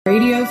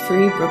Radio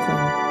Free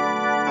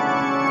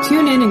Brooklyn.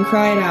 Tune in and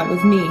cry it out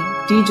with me,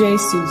 DJ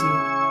Susie.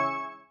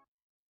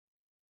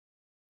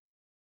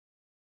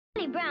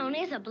 Charlie Brown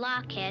is a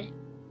blockhead,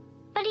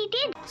 but he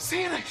did.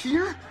 Santa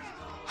here?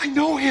 I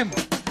know him.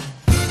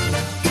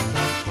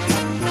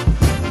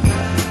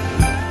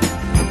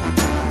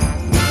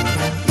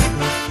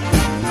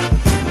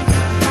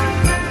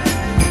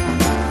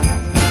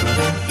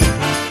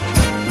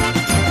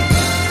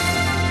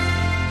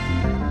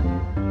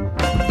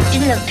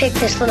 Shouldn't have picked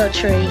this little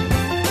tree.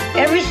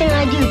 Everything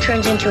I do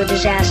turns into a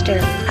disaster.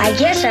 I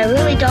guess I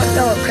really don't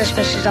know what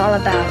Christmas is all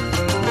about.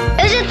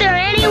 Isn't there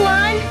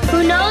anyone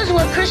who knows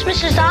what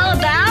Christmas is all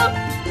about?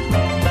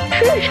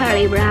 Sure,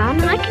 Charlie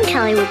Brown. I can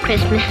tell you what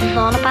Christmas is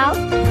all about.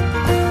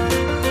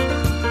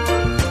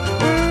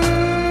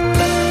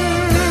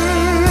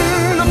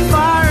 The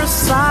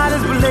fireside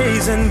is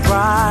blazing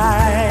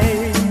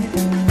bright.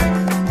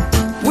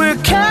 We're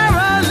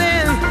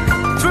caroling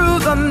through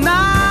the night.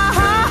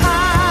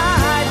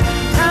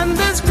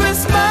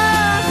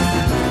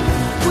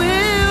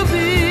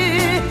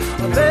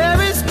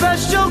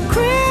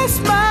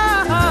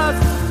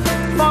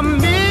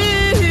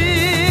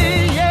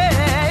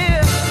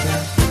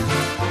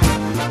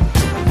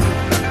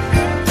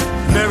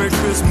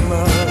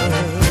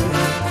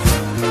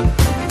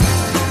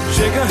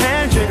 Shake a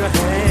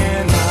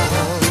hand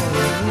now.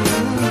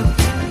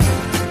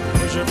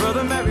 Wish your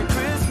brother Merry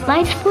Christmas.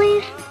 Lights,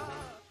 please.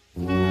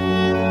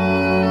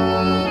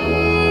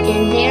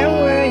 And there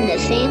were in the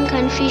same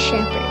country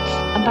shepherds,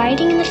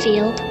 abiding in the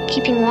field,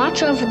 keeping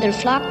watch over their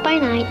flock by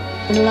night.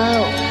 And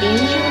lo, the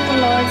angel of the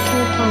Lord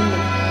came upon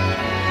them.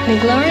 And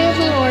the glory of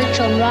the Lord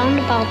shone round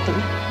about them.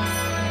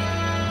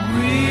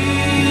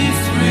 We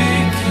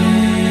three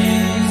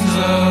kings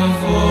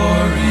of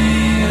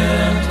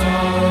Orient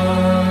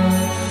are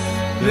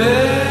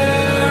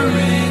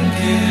bearing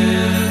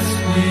gifts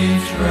we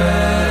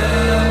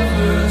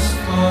traverse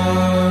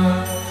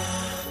far,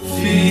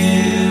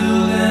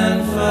 field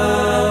and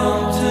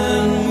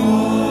fountain,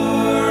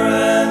 moor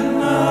and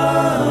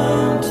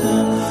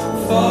mountain,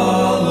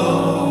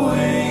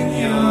 following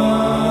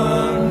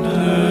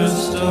yonder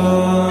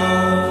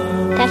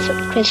star. That's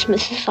what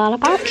Christmas is all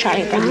about,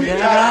 Charlie Brown.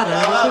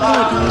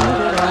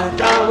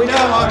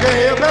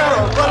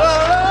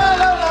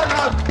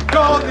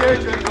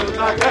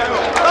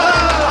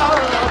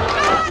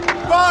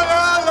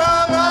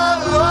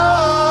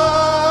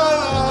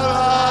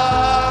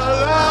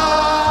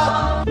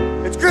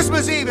 It's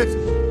Christmas Eve.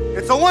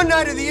 It's the one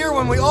night of the year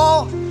when we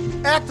all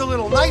act a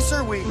little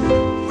nicer. We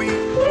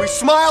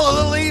smile a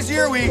little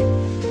easier. We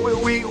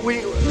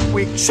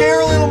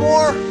share a little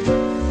more.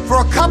 For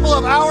a couple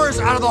of hours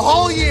out of the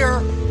whole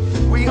year,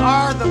 we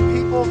are the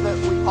people that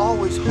we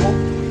always hoped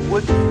we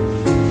would be.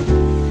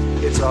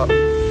 It's a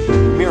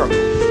miracle.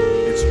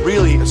 It's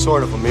really a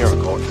sort of a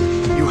miracle.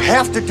 You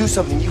have to do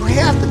something. You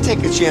have to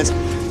take a chance.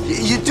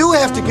 You do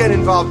have to get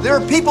involved. There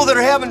are people that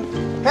are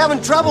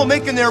having trouble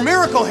making their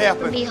miracle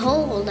happen.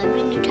 Behold, I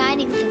bring you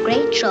tidings of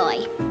great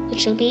joy, which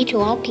shall be to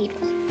all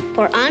people.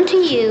 For unto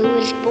you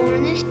is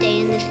born this day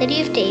in the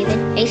city of David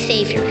a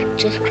Savior,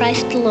 just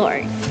Christ the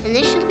Lord. And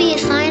this shall be a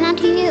sign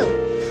unto you.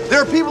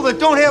 There are people that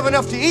don't have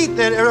enough to eat.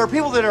 There are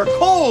people that are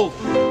cold.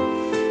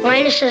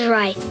 Linus is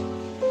right.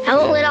 I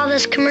won't let all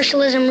this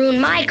commercialism ruin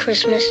my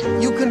Christmas.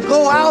 You can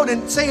go out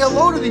and say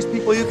hello to these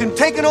people. You can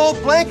take an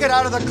old blanket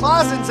out of the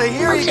closet and say,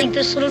 here, I'll take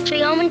this little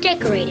tree home and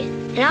decorate it.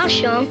 And I'll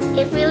show them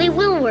it really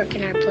will work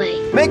in our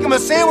play. Make them a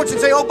sandwich and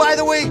say, oh, by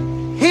the way,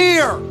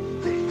 here.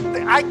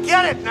 I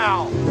get it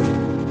now.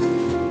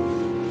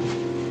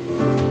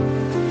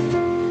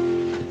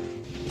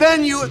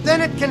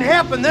 Then it can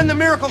happen. Then the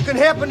miracle can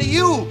happen to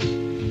you.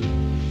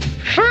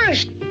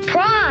 First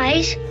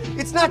prize?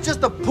 It's not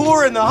just the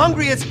poor and the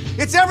hungry.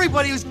 It's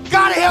everybody who's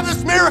got to have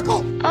this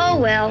miracle. Oh,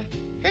 well,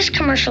 this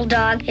commercial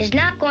dog is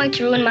not going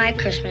to ruin my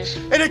Christmas.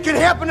 And it can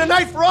happen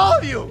tonight for all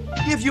of you.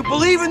 If you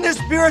believe in this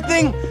spirit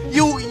thing,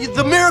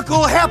 the miracle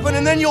will happen,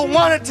 and then you'll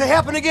want it to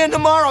happen again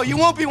tomorrow. You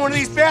won't be one of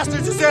these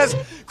bastards who says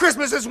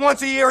Christmas is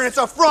once a year and it's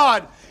a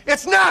fraud.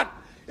 It's not.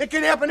 It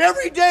can happen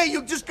every day.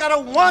 You just got to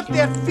want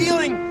that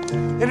feeling.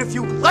 And if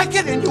you like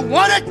it and you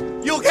want it,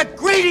 you'll get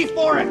greedy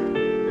for it.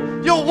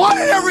 You'll want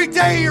it every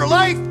day of your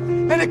life,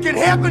 and it can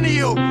happen to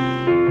you.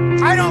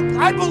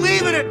 I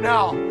believe in it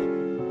now.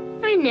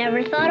 I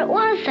never thought it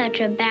was such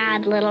a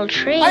bad little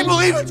tree. I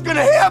believe it's going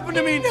to happen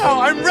to me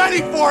now. I'm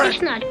ready for it.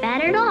 It's not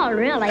bad at all,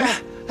 really.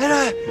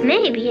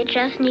 Maybe it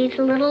just needs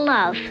a little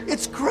love.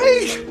 It's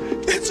great.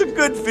 It's a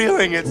good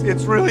feeling.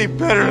 It's really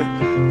better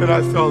than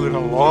I felt in a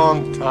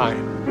long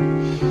time.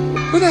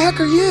 Who the heck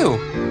are you?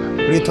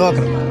 What are you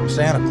talking about? I'm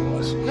Santa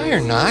Claus. No, you're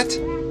not.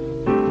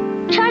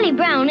 Charlie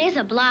Brown is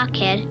a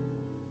blockhead,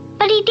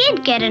 but he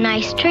did get a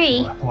nice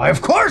tree. Why,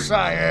 of course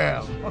I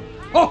am.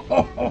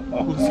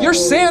 If you're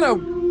Santa,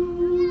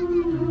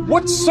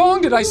 what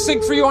song did I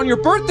sing for you on your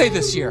birthday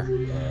this year?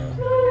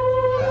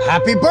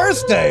 Happy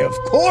birthday, of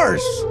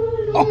course.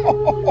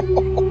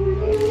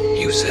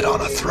 You sit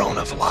on a throne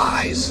of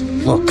lies.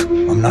 Look,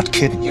 I'm not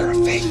kidding. You're a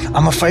fake.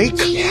 I'm a fake?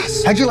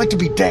 Yes. How'd you like to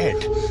be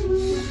dead?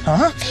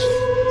 Huh?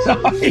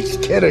 He's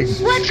kidding.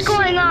 What's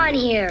going on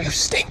here? You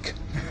stink.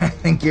 I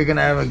think you're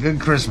gonna have a good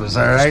Christmas,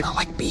 all You right? smell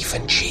like beef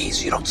and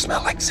cheese. You don't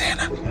smell like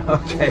Santa.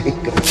 Okay,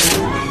 good.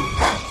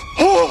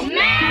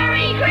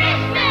 Merry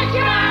Christmas,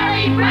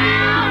 Charlie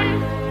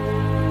Brown!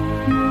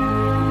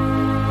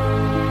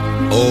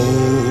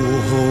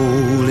 Oh,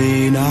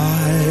 holy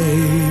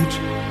night,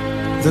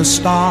 the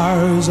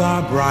stars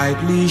are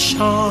brightly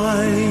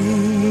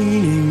shining.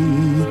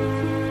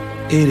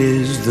 It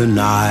is the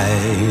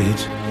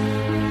night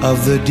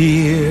of the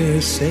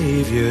dear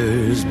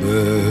Savior's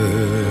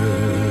birth.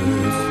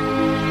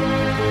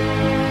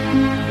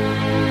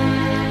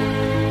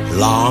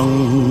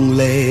 Long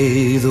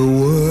lay the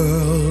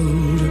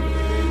world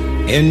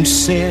in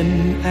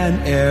sin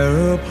and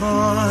error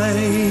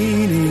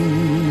pining,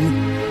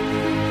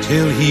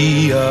 till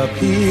he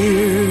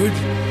appeared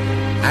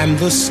and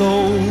the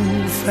soul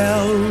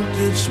felt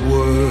its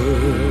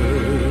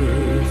worth.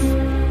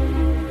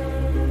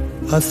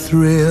 A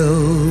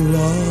thrill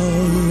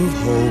of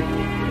hope,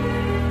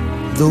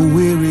 the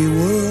weary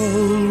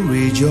world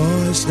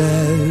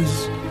rejoices,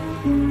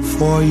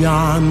 for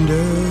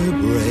yonder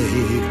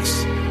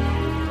breaks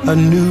a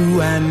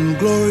new and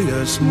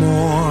glorious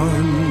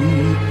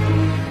morn.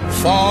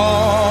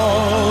 Fall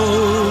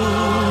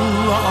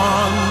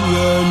on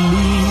your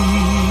knees,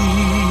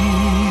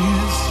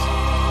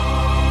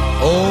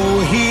 oh,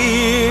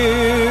 hear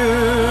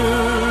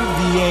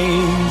the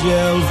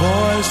angel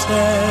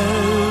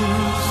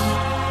voices,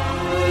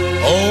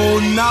 oh,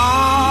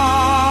 night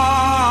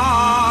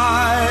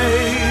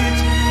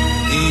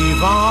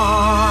divine,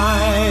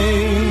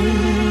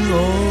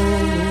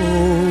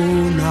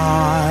 oh,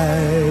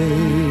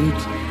 night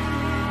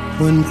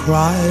when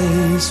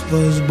Christ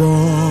was born.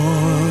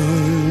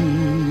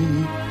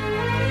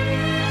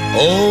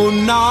 Oh,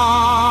 night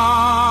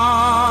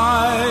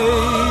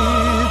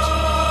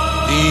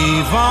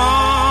divine,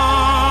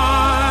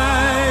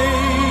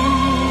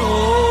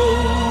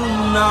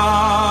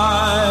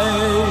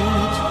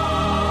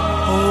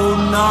 oh,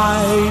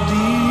 night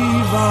divine.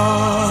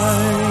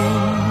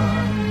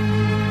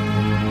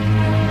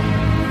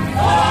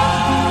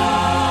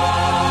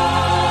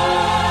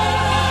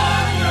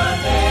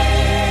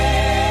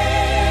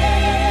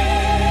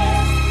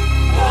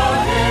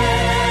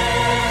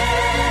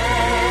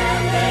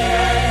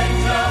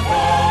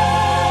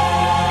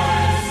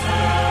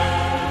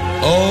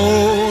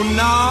 Oh,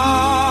 night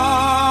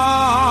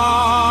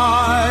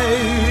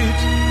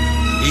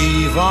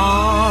divine,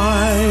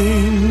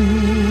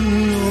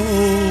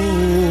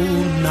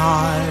 oh,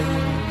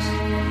 night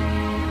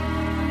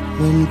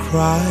when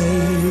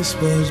Christ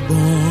was born.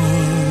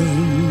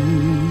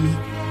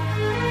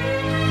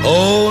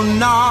 Oh,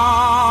 night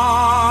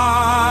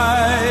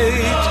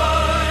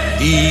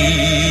divine,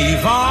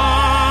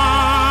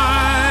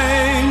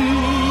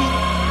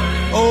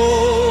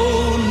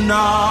 oh,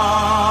 night,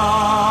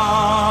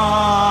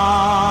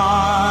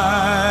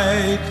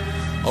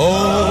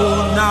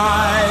 oh,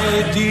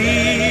 night divine.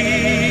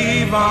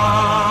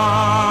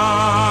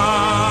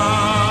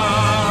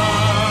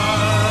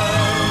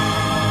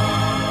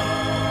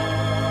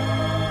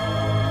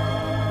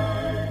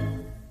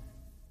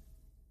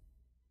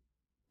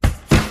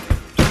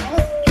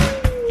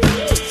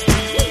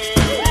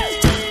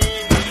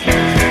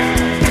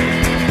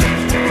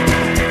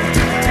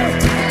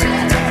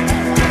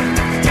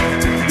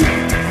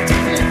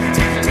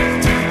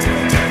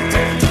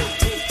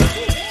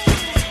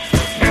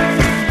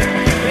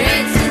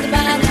 Race to the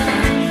bottom,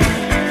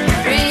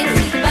 race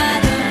to the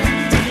bottom,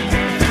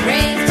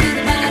 race to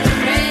the bottom,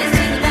 race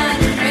to the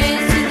bottom,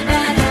 race to the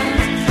bottom,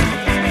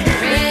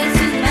 race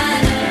to the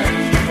bottom, race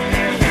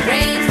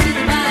to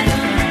the bottom,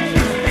 race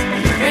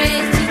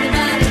to the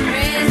bottom,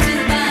 race to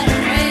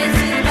the bottom, race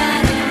to the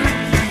bottom,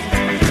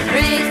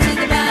 race to the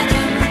bottom,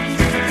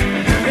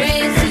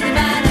 race to the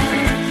bottom,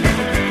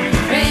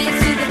 race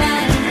to the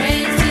bottom,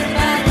 race to the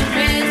bottom,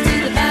 race to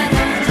the bottom.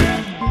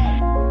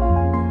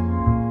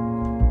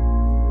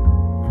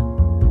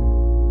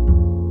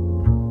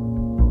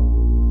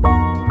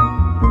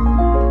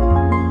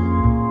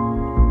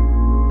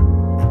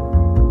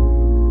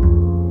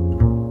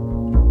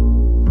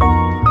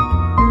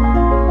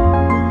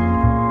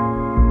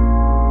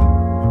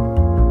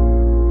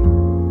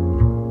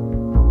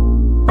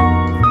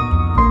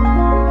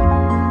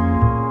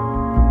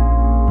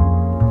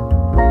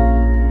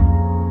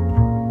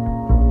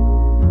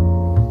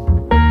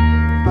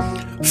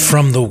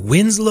 From the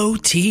Winslow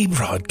Tea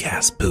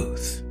broadcast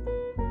booth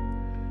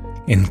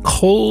in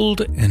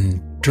cold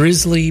and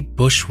drizzly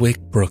Bushwick,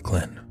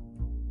 Brooklyn,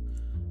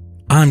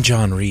 I'm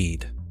John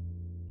Reed.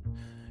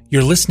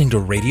 You're listening to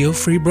Radio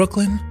Free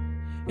Brooklyn,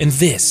 and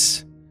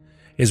this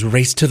is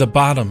Race to the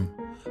Bottom,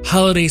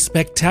 Holiday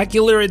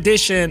Spectacular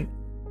Edition.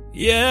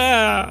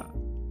 Yeah!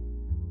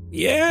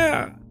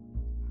 Yeah!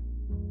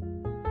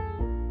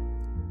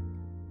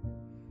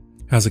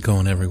 How's it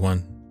going,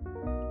 everyone?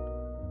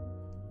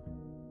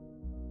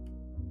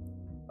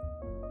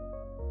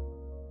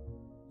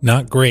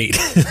 Not great.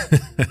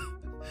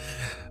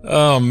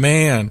 Oh,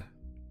 man.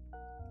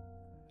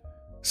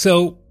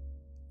 So,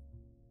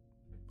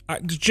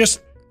 just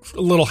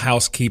a little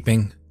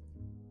housekeeping.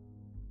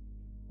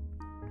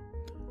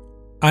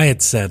 I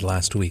had said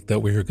last week that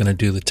we were going to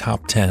do the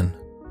top 10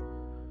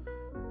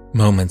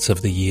 moments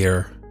of the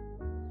year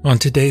on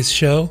today's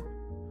show.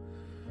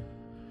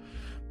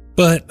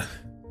 But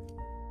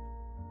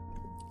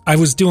I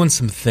was doing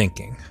some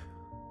thinking.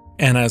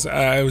 And as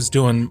I was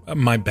doing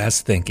my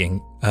best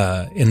thinking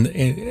in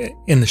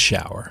the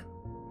shower.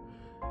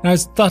 And I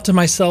thought to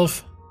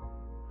myself,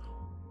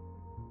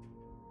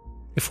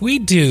 if we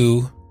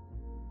do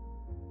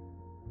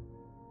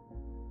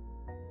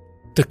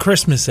the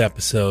Christmas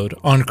episode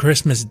on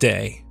Christmas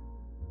Day,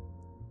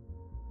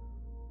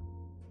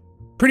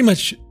 pretty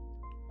much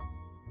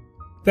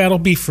that'll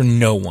be for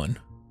no one.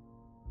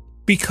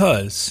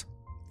 Because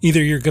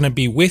either you're going to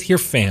be with your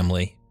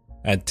family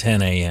at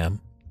 10 a.m.,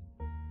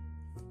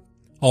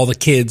 all the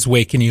kids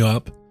waking you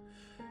up,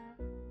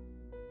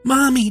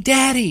 Mommy,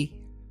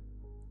 Daddy,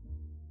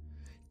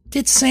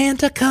 did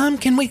Santa come?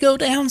 Can we go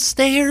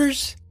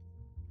downstairs?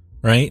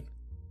 Right?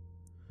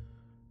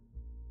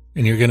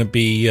 And you're going to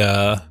be,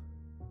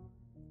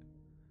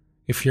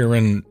 if you're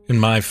in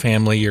my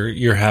family,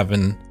 you're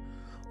having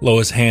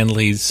Lois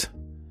Handley's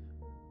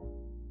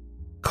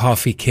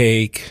coffee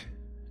cake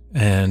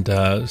and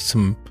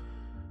some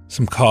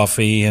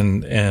coffee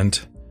and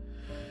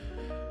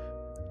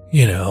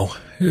you know,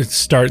 it's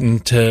starting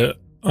to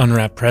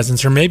unwrap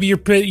presents, or maybe you're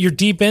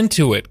deep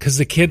into it because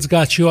the kids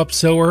got you up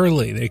so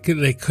early they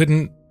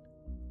couldn't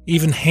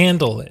even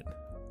handle it.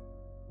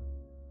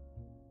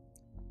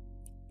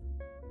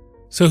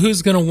 So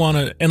who's going to want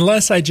to,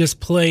 unless I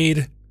just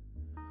played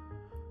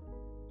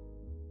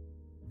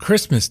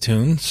Christmas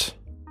tunes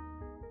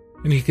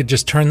and you could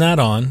just turn that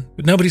on,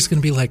 but nobody's going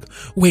to be like,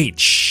 wait,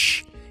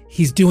 shh,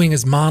 he's doing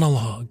his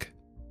monologue,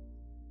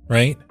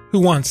 right? Who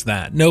wants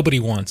that? Nobody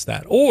wants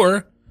that.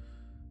 Or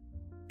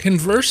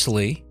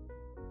conversely,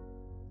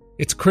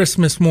 it's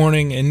Christmas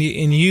morning and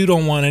you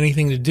don't want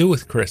anything to do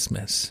with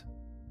Christmas.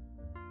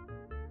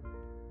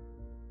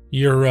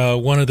 You're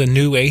one of the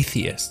new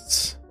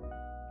atheists.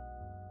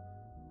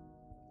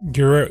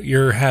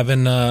 You're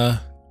having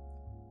a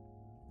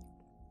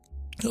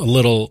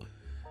little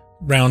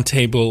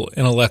roundtable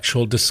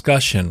intellectual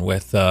discussion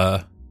with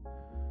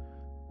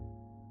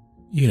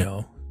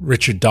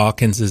Richard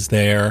Dawkins is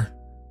there,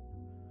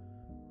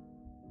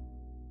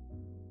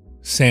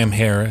 Sam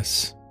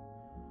Harris,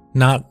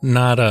 not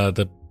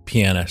the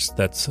pianist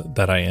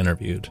that I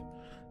interviewed,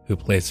 who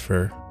plays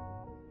for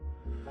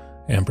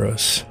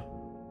Ambrose,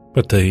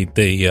 but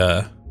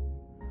the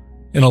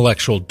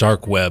intellectual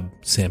dark web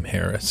Sam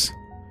Harris.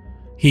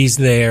 He's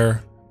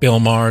there. Bill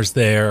Maher's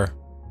there,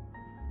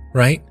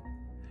 right?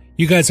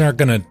 You guys aren't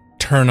going to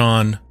turn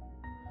on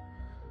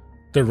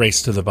the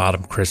Race to the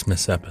Bottom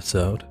Christmas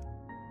episode.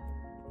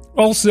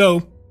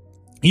 Also,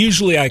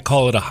 usually I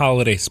call it a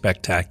holiday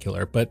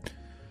spectacular, but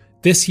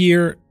this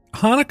year,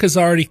 Hanukkah's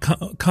already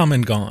come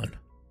and gone.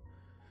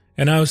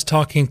 And I was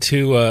talking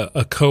to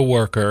a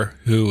coworker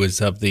who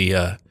is of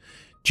the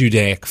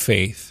Judaic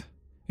faith,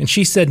 and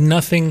she said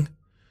nothing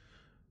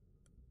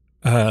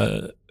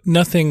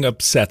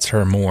upsets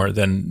her more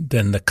than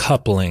the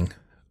coupling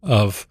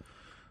of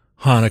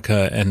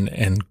Hanukkah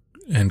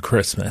and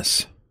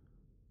Christmas.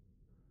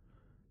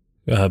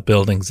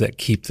 Buildings that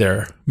keep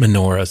their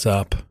menorahs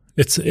up.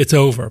 It's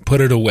over.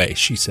 Put it away,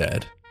 she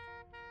said.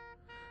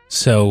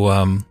 So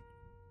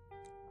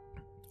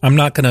I'm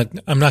not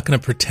gonna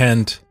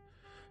pretend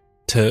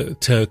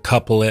to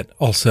couple it.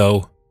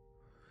 Also,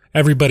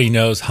 everybody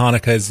knows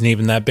Hanukkah isn't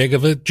even that big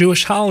of a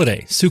Jewish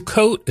holiday.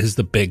 Sukkot is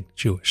the big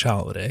Jewish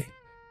holiday.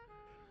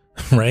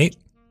 Right?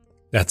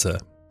 That's a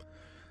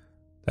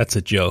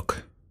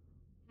joke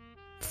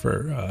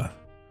for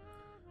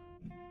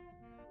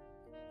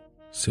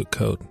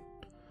Sukkot.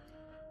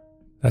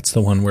 That's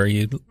the one where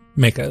you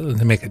make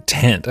a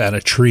tent out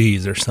of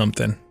trees or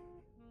something.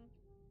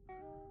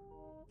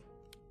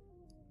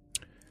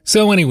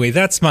 So anyway,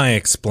 that's my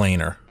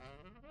explainer.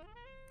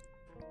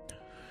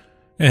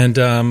 And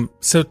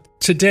so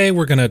today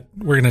we're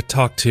gonna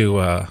talk to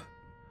a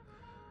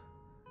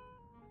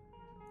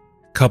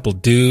couple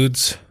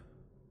dudes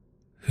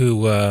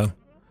who I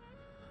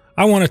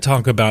want to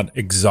talk about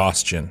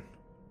exhaustion.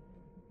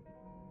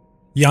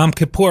 Yom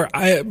Kippur.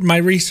 My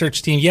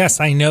research team, yes,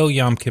 I know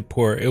Yom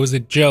Kippur. It was a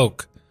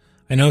joke.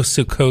 I know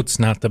Sukkot's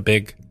not the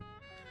big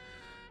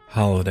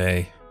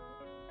holiday.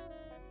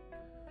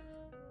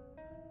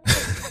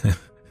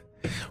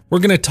 We're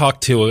going to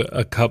talk to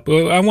a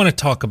couple. I want to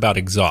talk about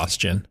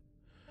exhaustion.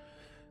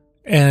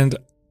 And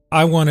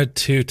I wanted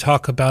to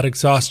talk about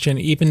exhaustion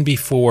even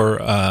before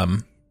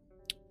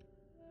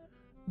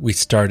we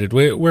started.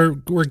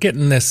 We're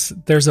getting this.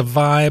 There's a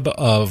vibe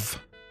of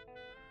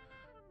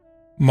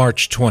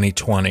March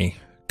 2020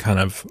 kind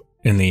of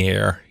in the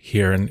air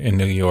here in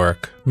New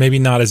York. Maybe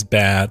not as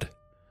bad.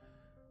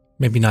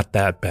 Maybe not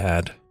that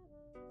bad.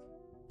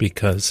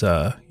 Because,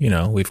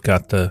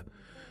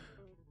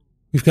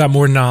 we've got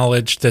more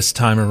knowledge this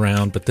time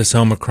around, but this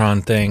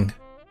Omicron thing.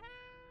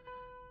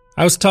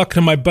 I was talking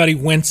to my buddy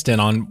Winston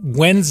on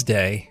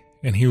Wednesday,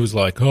 and he was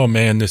like, oh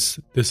man, this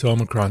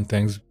Omicron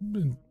thing's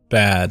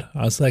bad.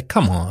 I was like,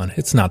 come on,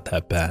 it's not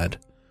that bad.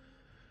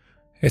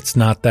 It's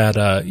not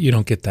that, you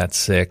don't get that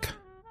sick.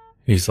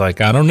 He's like,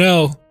 I don't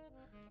know.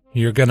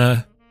 You're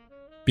gonna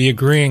be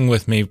agreeing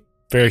with me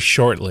very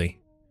shortly.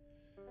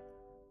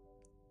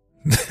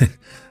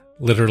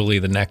 Literally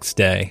the next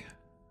day.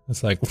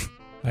 It's like,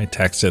 I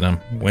texted him,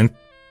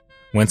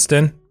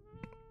 Winston?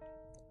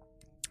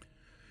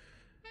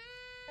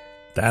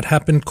 That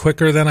happened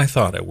quicker than I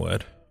thought it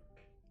would.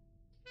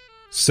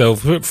 So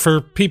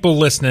for people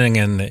listening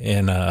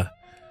in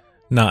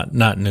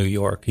not New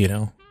York, you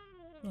know,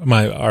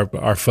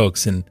 our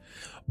folks in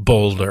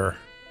Boulder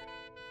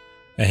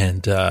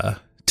and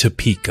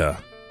Topeka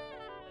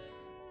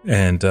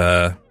and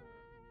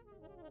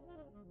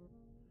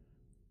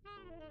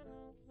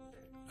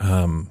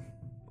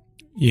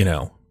you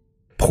know,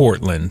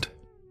 Portland.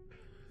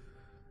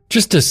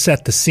 Just to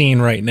set the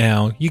scene right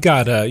now, you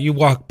got you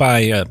walk by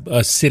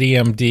a City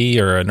MD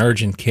or an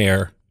urgent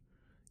care,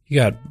 you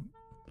got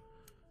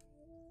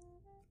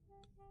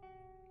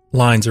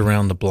lines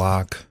around the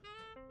block.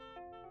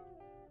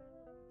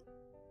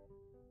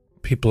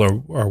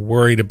 People are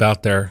worried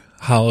about their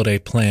holiday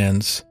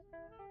plans,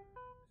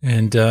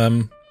 and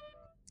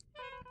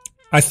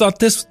I thought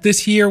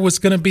this year was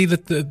going to be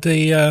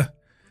the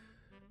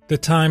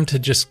time to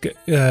just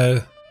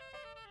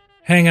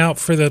hang out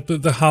for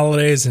the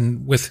holidays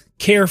and with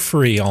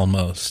carefree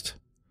almost.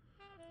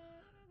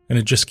 And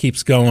it just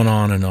keeps going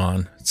on and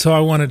on. So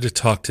I wanted to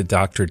talk to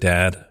Dr.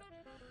 Dad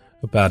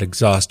about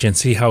exhaustion,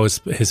 see how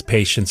his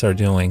patients are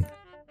doing,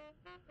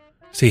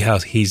 see how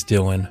he's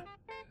doing,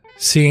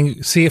 see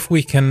if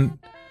we can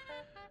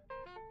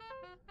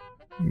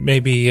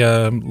maybe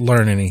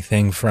learn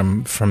anything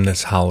from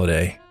this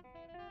holiday.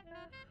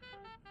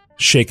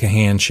 Shake a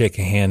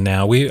hand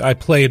now. I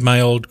played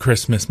my old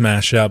Christmas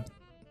mashup.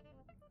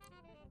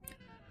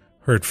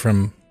 Heard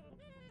from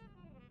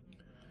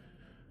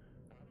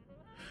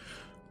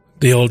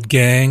the old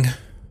gang.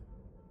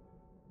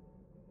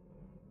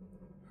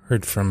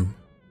 Heard from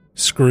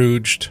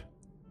Scrooged.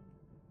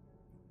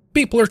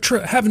 People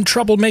are having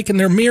trouble making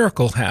their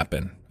miracle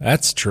happen.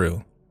 That's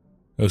true.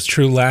 It was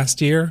true last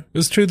year. It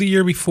was true the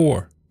year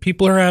before.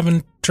 People are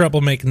having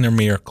trouble making their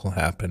miracle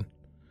happen.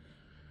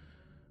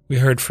 We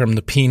heard from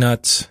the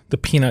Peanuts, the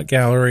Peanut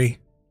Gallery.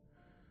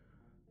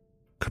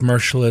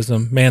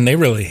 Commercialism. Man, they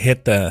really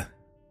hit that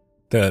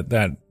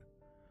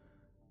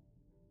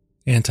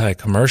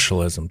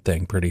anti-commercialism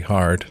thing pretty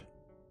hard.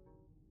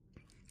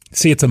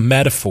 See, it's a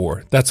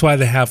metaphor. That's why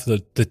they have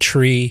the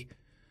tree,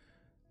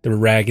 the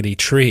raggedy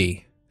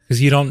tree,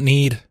 because you don't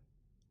need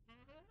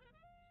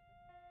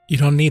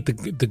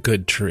the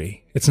good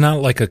tree. It's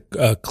not like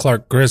a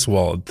Clark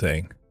Griswold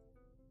thing.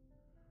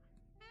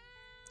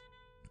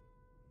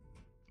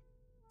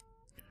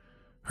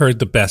 Heard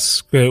the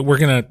best. We're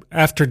gonna,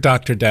 after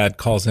Dr. Dad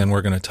calls in,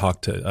 we're gonna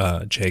talk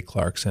to Jay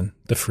Clarkson,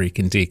 the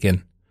freaking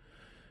deacon.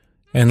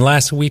 And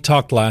we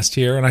talked last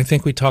year, and I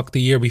think we talked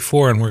the year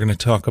before, and we're gonna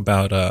talk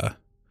about.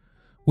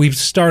 We've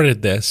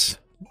started this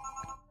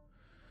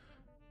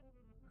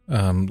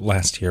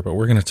last year, but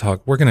we're gonna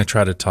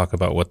try to talk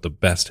about what the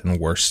best and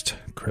worst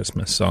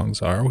Christmas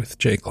songs are with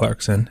Jay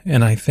Clarkson,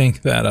 and I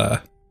think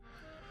that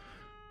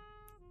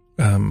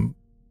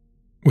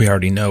we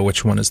already know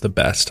which one is the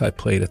best. I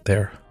played it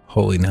there.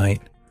 Holy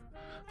Night.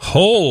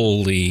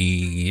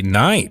 Holy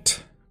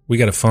Night. We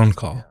got a phone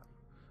call.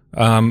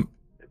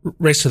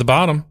 Race to the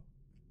bottom.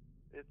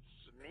 It's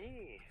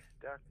me,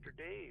 Dr.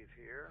 Dave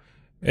here.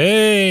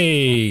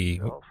 Hey,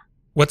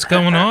 what's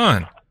going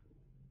on?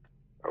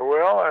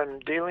 Well, I'm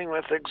dealing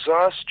with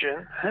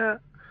exhaustion, and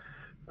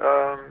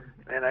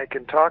I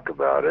can talk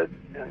about it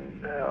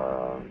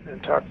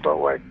and talk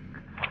about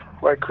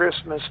why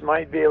Christmas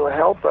might be able to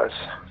help us.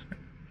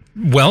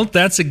 Well,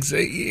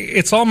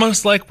 it's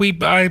almost like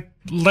I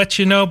let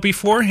you know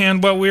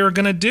beforehand what we were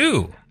going to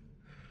do.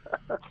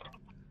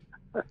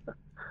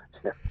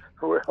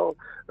 Well,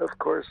 of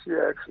course you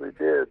actually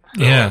did.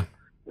 So yeah.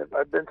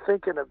 I've been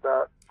thinking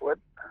about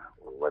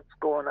what's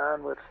going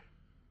on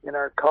in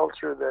our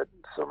culture that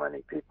so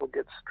many people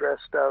get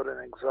stressed out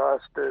and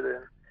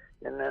exhausted,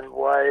 and then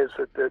why is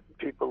it that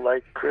people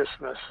like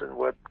Christmas, and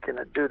what can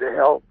it do to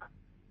help?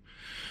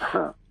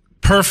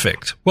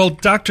 Perfect. Well,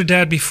 Dr.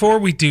 Dad, before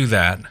we do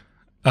that,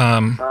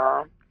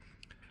 I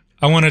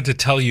wanted to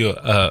tell you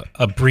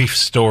a brief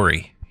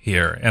story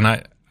here, and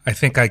I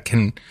think I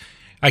can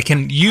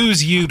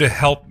use you to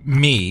help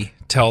me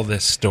tell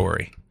this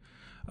story.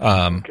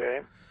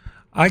 Okay.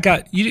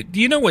 Do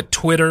you know what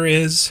Twitter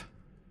is,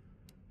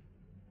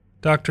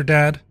 Dr.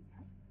 Dad?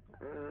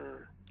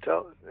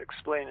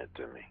 Explain it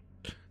to me.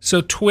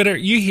 So Twitter,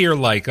 you hear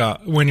like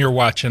when you're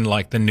watching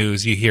like the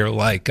news, you hear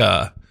like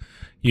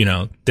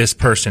this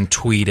person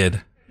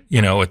tweeted,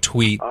 a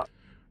tweet,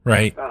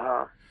 right?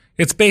 Uh-huh.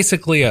 It's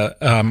basically a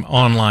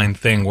online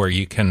thing where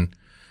you can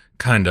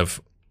kind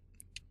of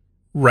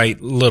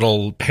write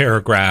little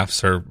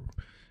paragraphs or,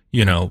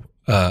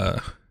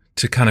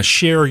 to kind of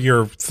share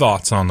your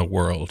thoughts on the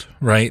world,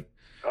 right?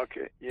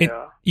 Okay,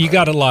 yeah. You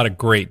got a lot of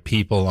great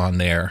people on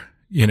there,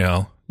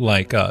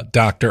 like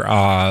Dr.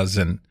 Oz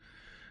and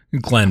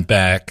Glenn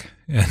Beck,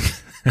 and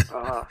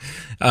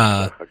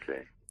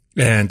Okay.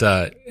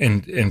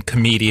 and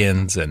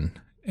comedians and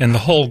the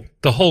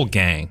whole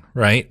gang,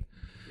 right?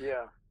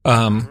 Yeah.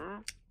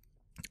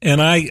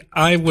 And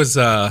I was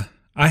I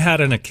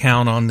had an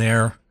account on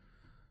there,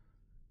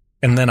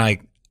 and then I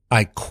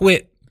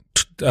quit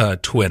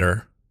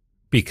Twitter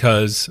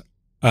because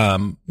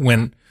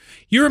when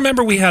you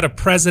remember we had a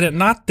president,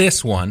 not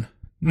this one,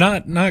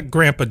 not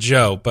Grandpa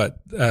Joe, but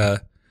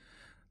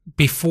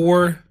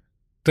before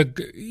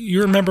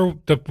you remember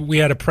we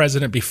had a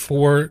president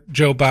before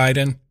Joe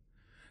Biden.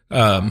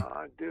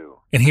 I do.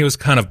 And he was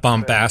kind of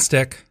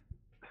bombastic.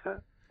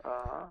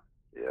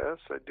 Yes,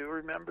 I do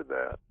remember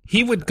that.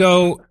 He would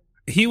go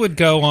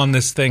on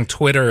this thing,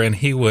 Twitter, and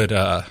he would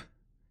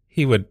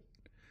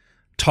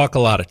talk a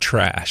lot of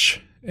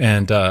trash.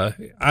 And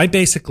I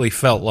basically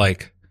felt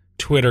like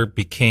Twitter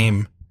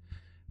became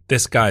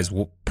this guy's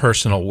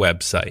personal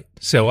website.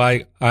 So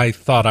I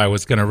thought I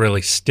was going to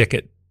really stick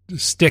it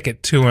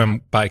to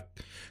him by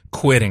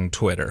quitting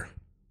Twitter.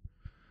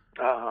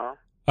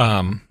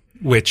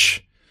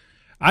 Which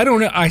I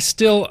don't know.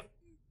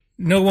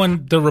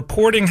 The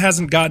reporting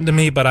hasn't gotten to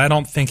me, but I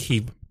don't think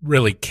he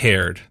really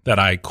cared that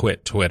I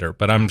quit Twitter,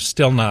 but I'm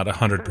still not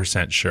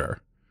 100% sure.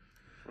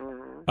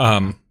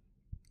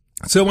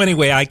 So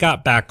anyway, I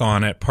got back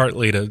on it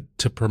partly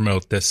to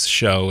promote this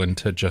show and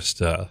to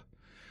just,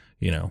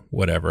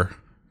 whatever.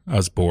 I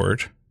was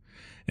bored.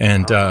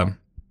 And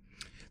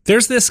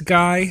there's this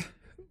guy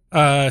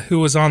who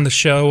was on the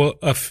show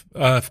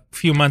a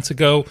few months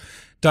ago.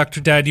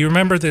 Dr. Dad, do you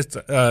remember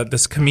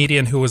this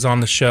comedian who was on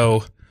the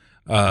show,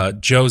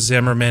 Joe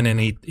Zimmerman, and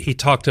he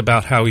talked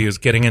about how he was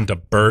getting into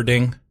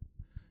birding?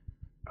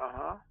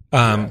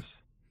 Yes.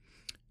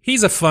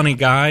 He's a funny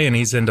guy, and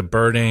he's into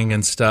birding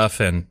and stuff.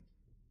 And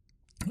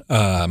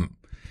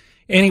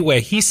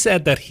anyway, he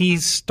said that he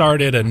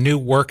started a new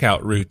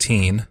workout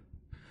routine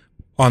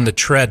on the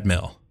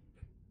treadmill,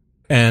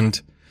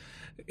 and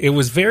it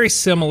was very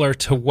similar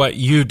to what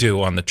you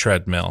do on the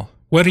treadmill.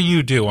 What do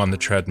you do on the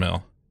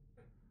treadmill?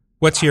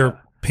 What's your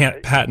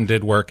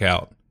patented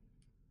workout?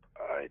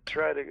 I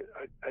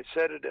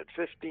set it at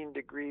 15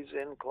 degrees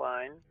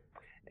incline,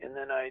 and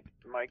then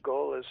my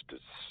goal is to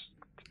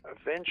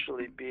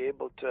eventually be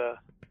able to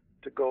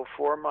go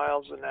 4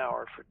 miles an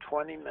hour for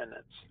 20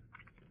 minutes.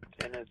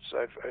 And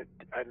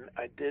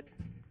I did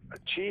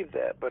achieve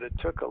that, but it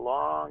took a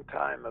long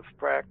time of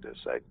practice.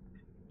 I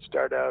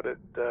start out at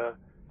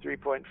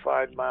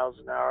 3.5 miles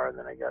an hour, and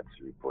then I got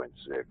 3.6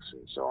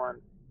 and so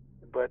on.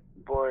 But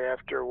boy,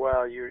 after a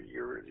while, you're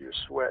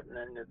sweating,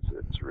 and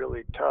it's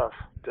really tough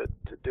to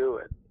do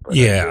it. But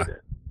yeah. I did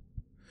it.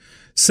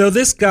 So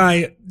this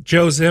guy,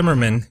 Joe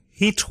Zimmerman,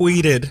 he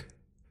tweeted.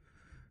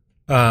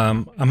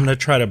 I'm going to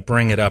try to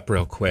bring it up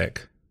real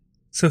quick.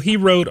 So he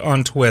wrote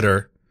on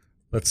Twitter.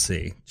 Let's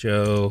see,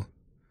 Joe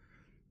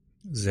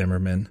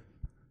Zimmerman.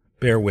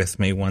 Bear with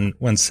me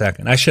one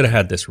second. I should have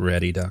had this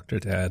ready, Dr.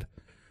 Dad.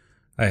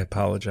 I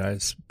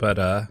apologize,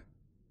 but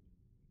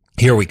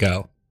here we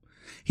go.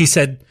 He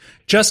said,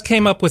 just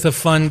came up with a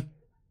fun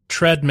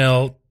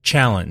treadmill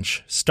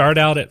challenge. Start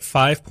out at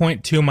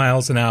 5.2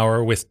 miles an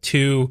hour with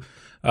 2%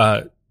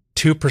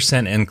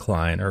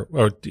 incline or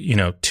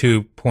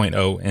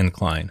 2.0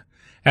 incline.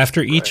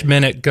 After each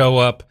minute, go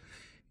up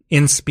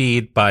in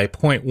speed by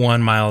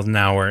 0.1 miles an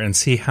hour and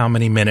see how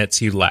many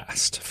minutes you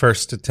last.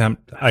 First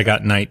attempt, I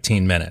got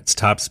 19 minutes.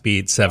 Top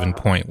speed,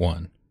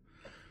 7.1.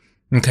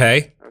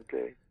 Okay?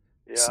 Okay.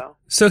 Yeah.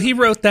 So he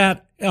wrote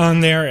that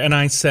on there, and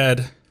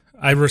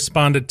I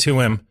responded to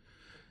him,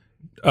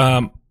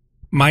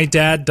 my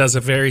dad does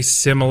a very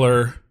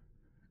similar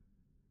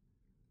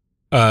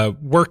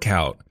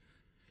workout.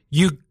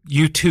 You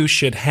two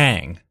should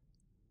hang,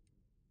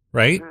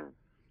 right? Mm-hmm.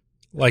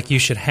 Like you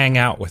should hang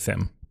out with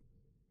him.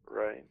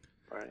 Right.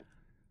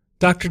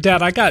 Dr.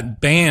 Dad, I got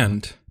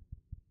banned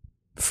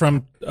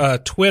from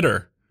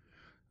Twitter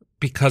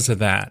because of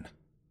that.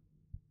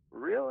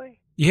 Really?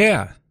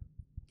 Yeah.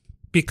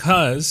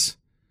 Because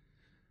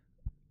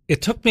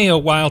it took me a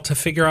while to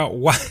figure out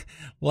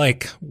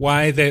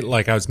why they,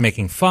 I was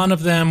making fun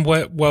of them,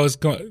 what was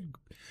going,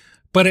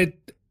 but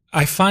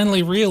I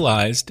finally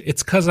realized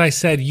it's because I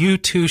said you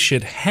two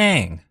should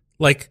hang,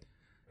 like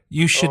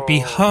you should be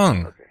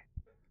hung. Okay.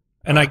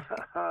 And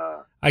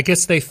I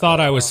guess they thought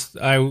I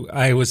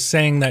was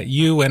saying that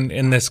you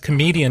and this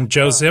comedian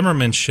Joe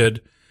Zimmerman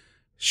should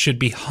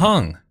be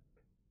hung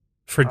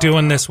for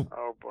doing this.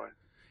 Oh boy!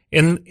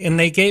 And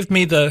they gave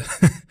me the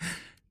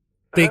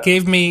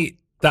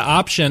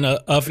option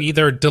of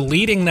either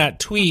deleting that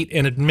tweet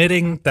and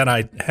admitting that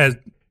I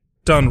had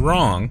done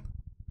wrong,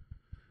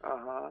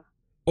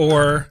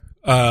 or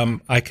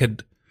I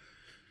could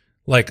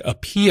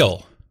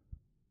appeal.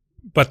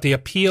 But the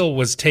appeal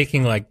was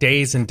taking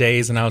days and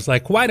days, and I was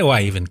like, why do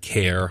I even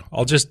care?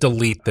 I'll just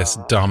delete this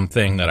dumb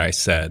thing that I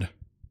said.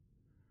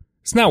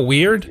 Isn't that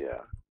weird?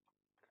 Yeah.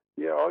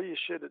 Yeah, all you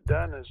should have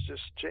done is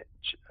just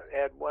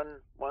add one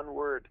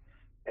word.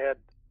 Add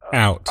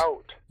out.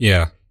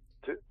 Yeah.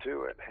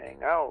 To it.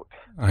 Hang out.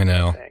 I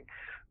know.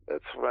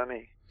 That's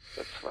funny.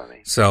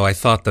 So I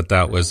thought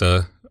that was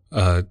a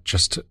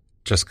just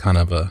kind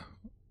of a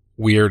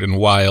weird and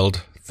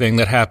wild thing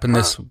that happened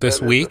this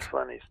week. That's a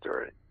funny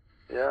story.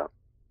 Yeah.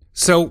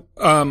 So,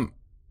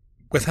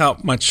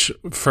 without much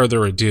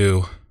further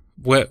ado,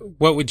 what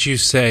would you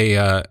say?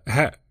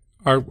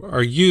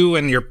 Are you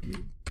and your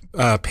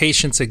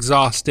patients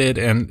exhausted?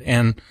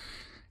 And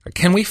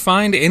can we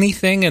find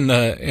anything in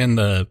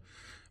the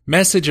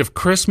message of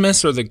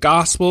Christmas or the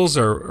Gospels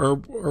or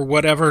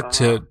whatever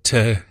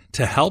to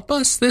help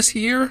us this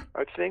year?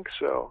 I think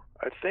so.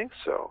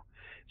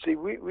 See,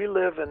 we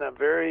live in a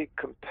very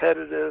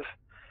competitive,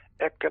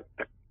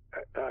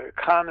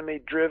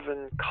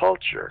 economy-driven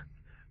culture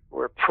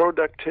where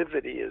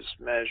productivity is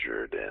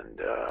measured and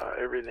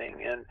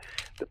everything. And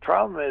the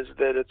problem is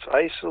that it's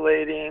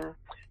isolating,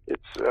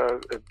 it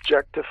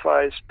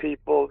objectifies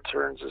people,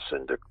 turns us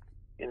into,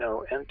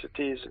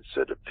 entities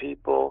instead of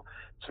people.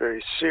 It's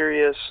very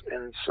serious,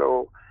 and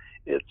so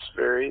it's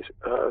very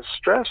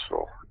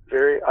stressful,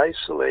 very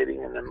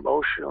isolating and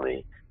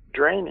emotionally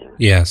draining.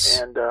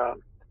 Yes. And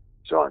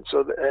so on.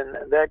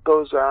 And that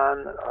goes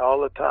on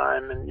all the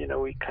time, and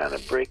we kind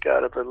of break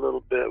out of it a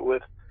little bit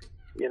with,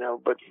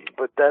 but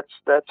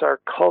that's our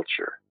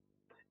culture.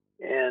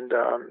 And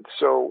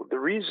so the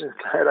reason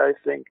that I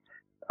think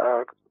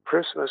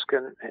Christmas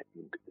can,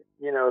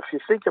 if you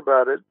think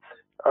about it,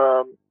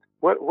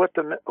 what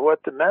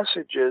the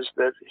message is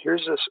that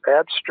here's this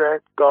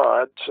abstract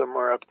God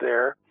somewhere up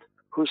there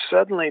who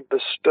suddenly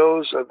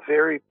bestows a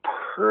very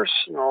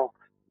personal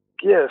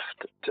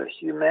gift to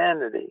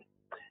humanity.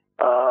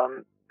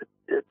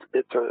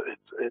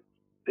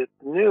 It's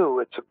new.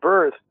 It's a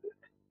birth,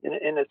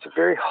 and it's a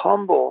very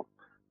humble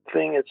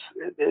thing.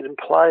 It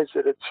implies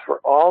that it's for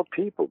all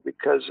people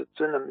because it's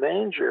in a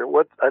manger.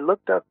 I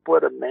looked up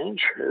what a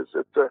manger is.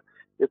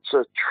 It's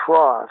a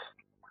trough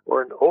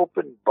or an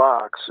open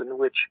box in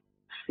which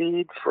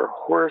feed for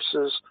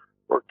horses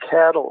or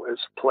cattle is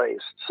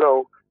placed.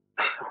 So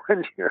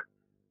when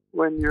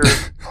you're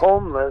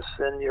homeless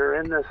and you're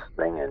in this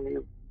thing and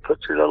you put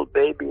your little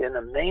baby in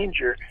a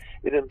manger,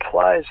 it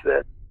implies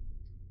that,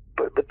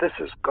 but this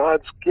is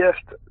God's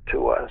gift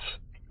to us.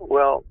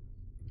 Well,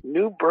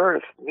 new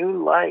birth,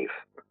 new life,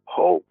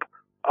 hope,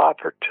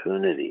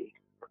 opportunity,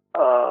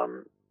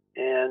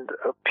 and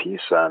a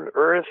peace on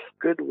earth,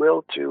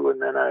 goodwill to.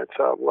 And then I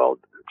thought, well,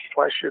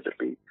 why should it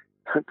be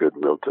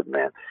goodwill to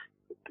man?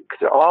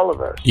 To all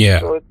of us. Yeah.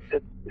 So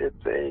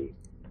it's a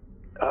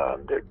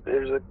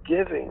there's a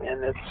giving,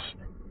 and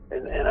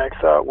and I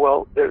thought,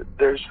 well,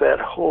 there's that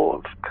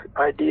whole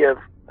idea of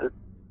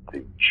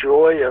the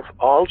joy of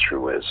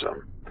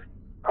altruism.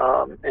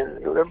 And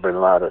there have been a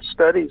lot of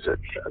studies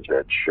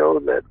that show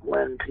that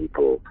when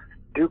people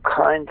do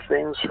kind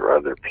things for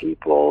other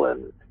people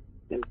and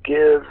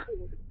give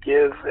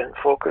and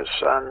focus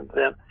on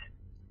them,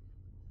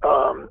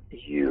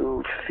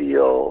 you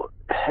feel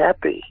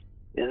happy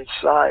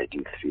inside.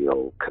 You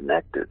feel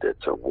connected.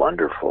 It's a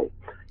wonderful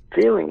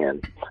feeling.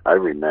 And I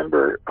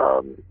remember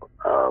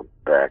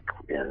back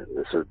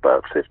this is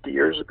about 50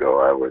 years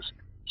ago, I was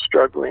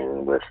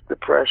struggling with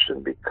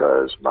depression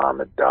because Mom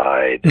had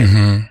died.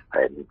 Mm-hmm.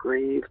 I hadn't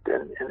grieved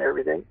and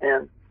everything.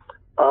 And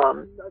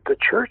the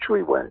church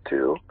we went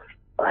to,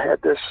 I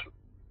had this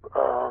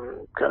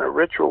kind of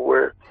ritual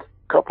where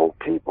a couple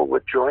people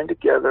would join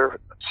together.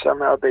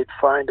 Somehow they'd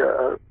find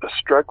a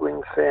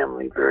struggling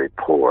family, very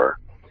poor,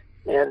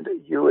 and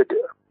you would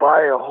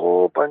buy a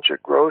whole bunch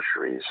of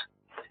groceries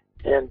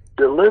and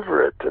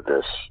deliver it to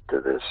this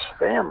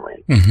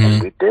family. Mm-hmm.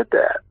 And we did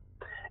that.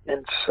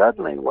 And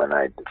suddenly, when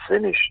I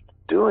finished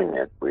doing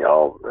it, we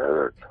all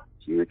had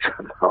huge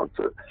amounts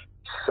of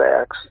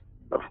sacks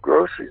of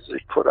groceries they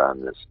put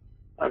on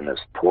this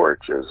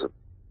porch. It was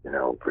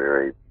a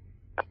very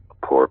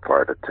poor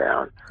part of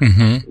town,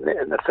 mm-hmm.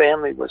 and the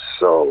family was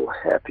so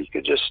happy. You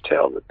could just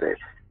tell that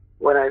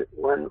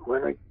when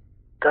we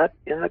got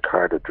in the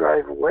car to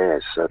drive away, I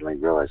suddenly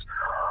realized,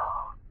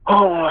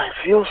 oh, I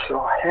feel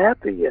so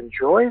happy and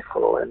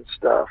joyful and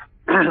stuff.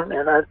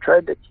 And I've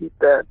tried to keep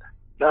that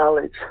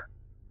knowledge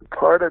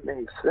part of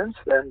me since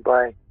then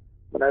by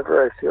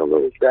whenever I feel a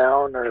little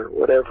down or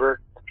whatever,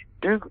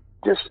 do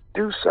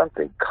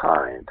something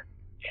kind.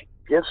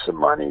 Give some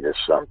money to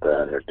something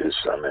or do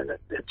something.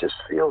 It just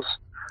feels,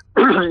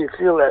 you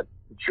feel that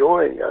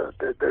joy.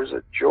 There's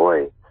a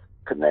joy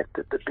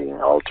connected to being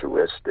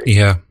altruistic.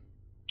 Yeah.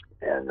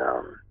 And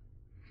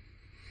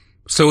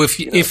so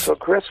so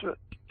Christmas.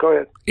 Go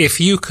ahead. If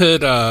you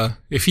could,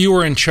 if you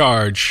were in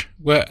charge,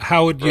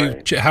 how would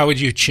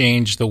you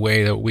change the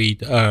way that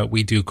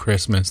we do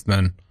Christmas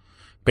then,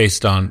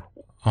 based on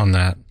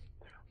that?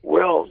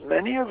 Well,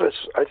 many of us,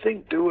 I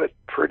think, do it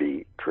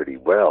pretty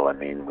well. I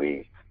mean,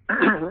 we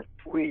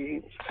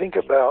we think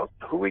about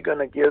who we're going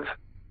to give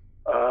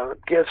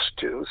gifts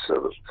to.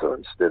 So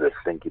instead of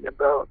thinking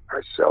about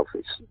our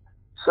selfish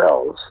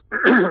selves,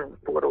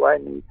 what do I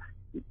need?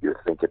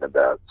 You're thinking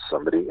about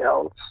somebody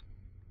else.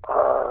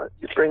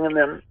 You're bringing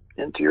them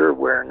into your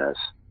awareness.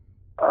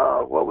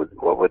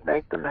 What would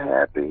make them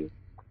happy?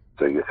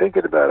 So you're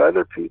thinking about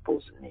other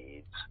people's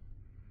needs,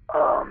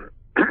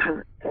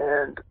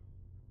 and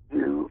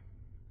you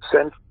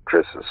send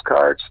Christmas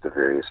cards to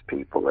various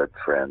people, like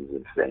friends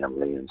and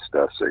family and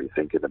stuff. So you're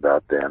thinking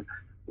about them.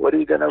 What are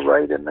you going to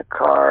write in the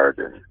card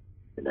and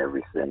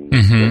everything?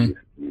 Mhm. So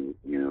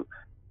you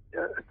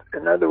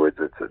in other words,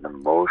 it's an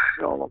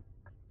emotional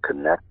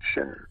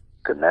connection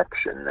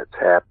that's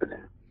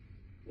happening.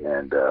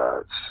 And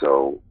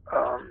so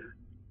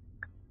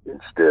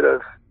instead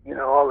of,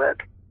 all that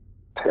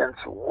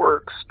tense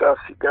work stuff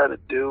you got to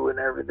do and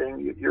everything,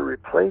 you're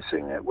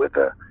replacing it with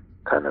a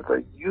kind of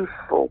a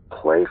youthful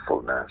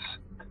playfulness.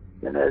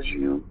 And as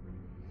you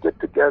get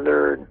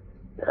together and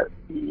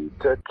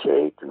eat a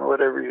cake and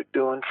whatever you're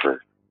doing for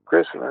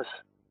Christmas,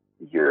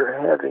 you're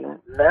having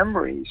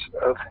memories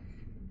of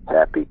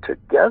happy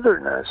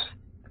togetherness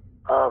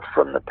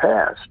from the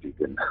past. You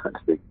can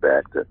think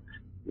back to,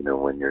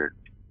 when your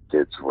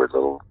kids were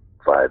little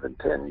 5 and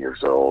 10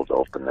 years old,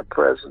 open the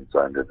presents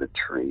under the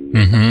tree,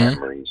 and the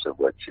memories of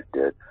what you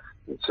did.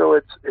 And so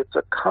it's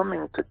a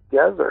coming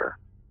together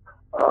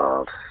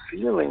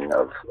feeling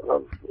of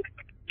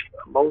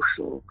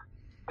emotional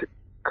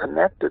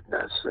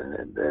connectedness,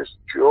 and there's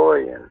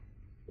joy and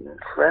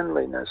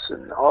friendliness,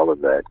 and all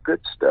of that good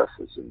stuff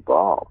is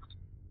involved.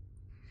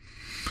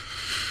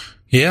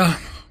 Yeah.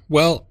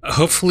 Well,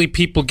 hopefully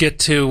people get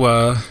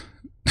to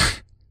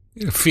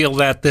feel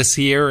that this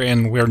year,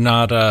 and we're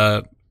not,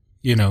 and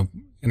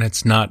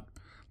it's not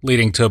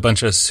leading to a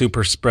bunch of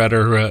super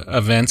spreader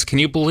events. Can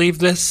you believe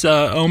this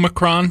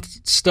Omicron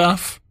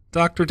stuff,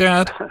 Dr.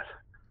 Dad?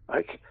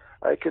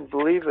 I can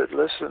believe it.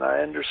 Listen,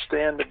 I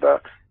understand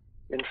about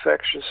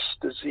infectious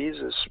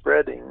diseases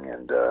spreading,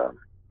 and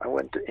I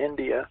went to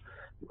India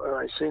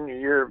my senior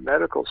year of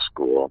medical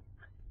school,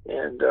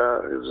 and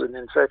it was an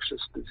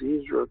infectious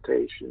disease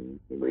rotation.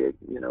 We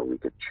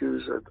could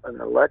choose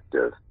an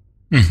elective,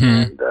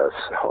 and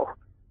so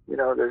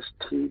there's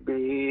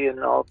TB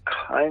and all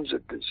kinds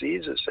of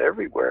diseases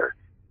everywhere.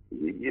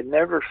 You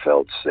never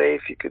felt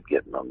safe. You could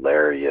get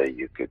malaria.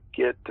 You could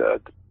get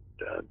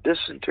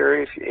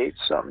dysentery if you ate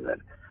something that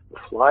a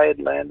fly had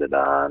landed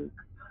on,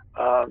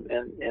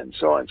 and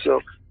so on.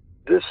 So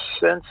this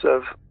sense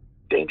of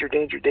danger,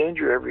 danger,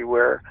 danger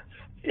everywhere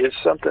is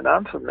something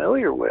I'm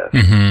familiar with.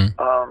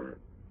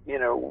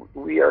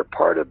 We are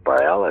part of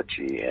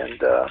biology,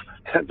 and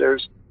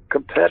there's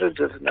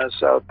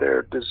competitiveness out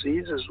there.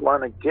 Diseases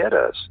want to get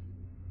us.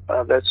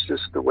 That's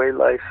just the way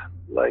life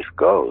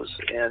goes.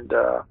 And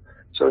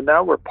so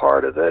now we're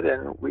part of it,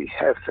 and we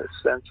have this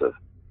sense of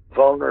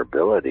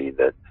vulnerability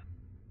that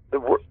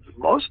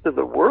most of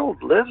the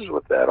world lives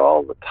with that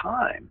all the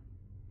time.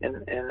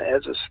 And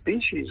as a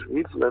species,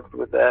 we've lived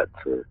with that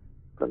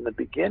from the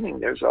beginning.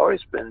 There's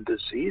always been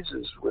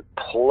diseases with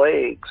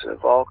plagues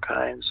of all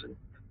kinds, and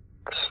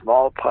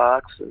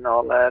smallpox and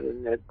all that,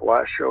 and it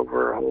wash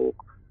over a whole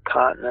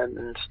continent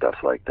and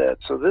stuff like that.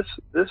 So this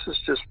is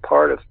just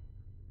part of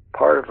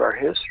our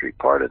history,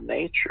 part of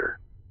nature.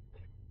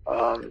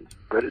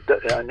 But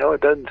I know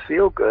it doesn't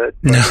feel good.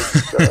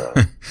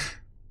 But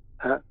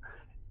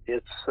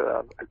it's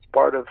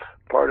part of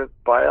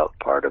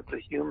the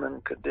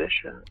human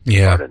condition.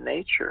 Yeah. Part of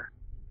nature.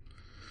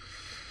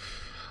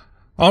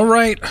 All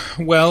right.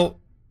 Well,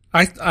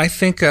 I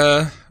think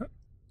that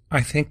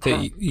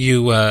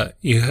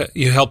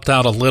you helped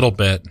out a little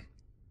bit.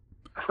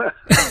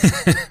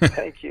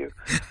 Thank you.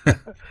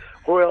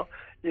 Well,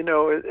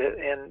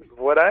 and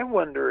what I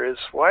wonder is,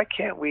 why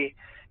can't we,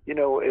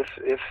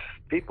 if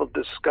people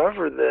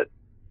discover that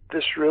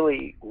this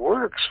really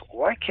works,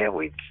 why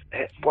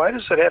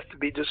does it have to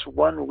be just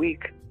 1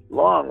 week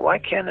long? Why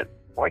can't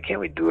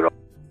we do it all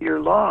year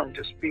long?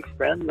 Just be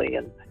friendly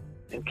and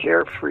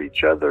care for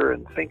each other,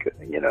 and think,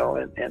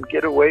 and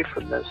get away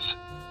from this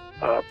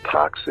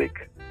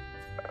toxic,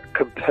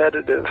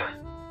 competitive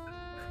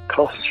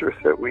culture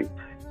that we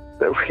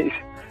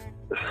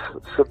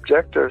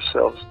subject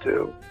ourselves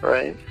to,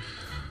 right?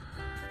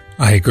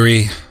 I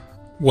agree.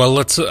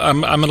 Well,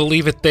 I'm going to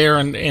leave it there,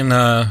 and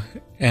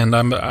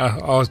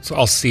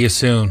I'll see you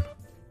soon.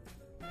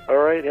 All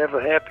right. Have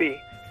a happy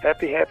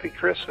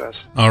Christmas.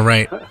 All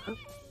right.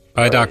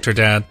 Bye, Dr.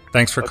 Dad.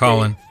 Thanks for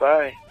calling.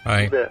 Bye.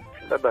 Bye. You bet.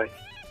 Bye-bye.